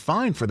have to be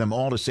fine for them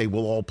all to say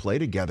we'll all play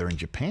together in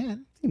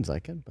Japan. Seems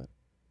like it, but.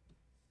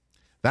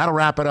 That'll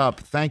wrap it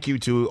up. Thank you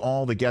to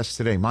all the guests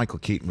today. Michael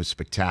Keaton was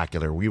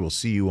spectacular. We will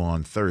see you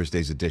on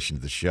Thursday's edition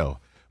of the show.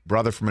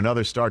 Brother from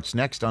Another starts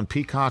next on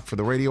Peacock. For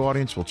the radio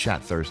audience, we'll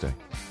chat Thursday.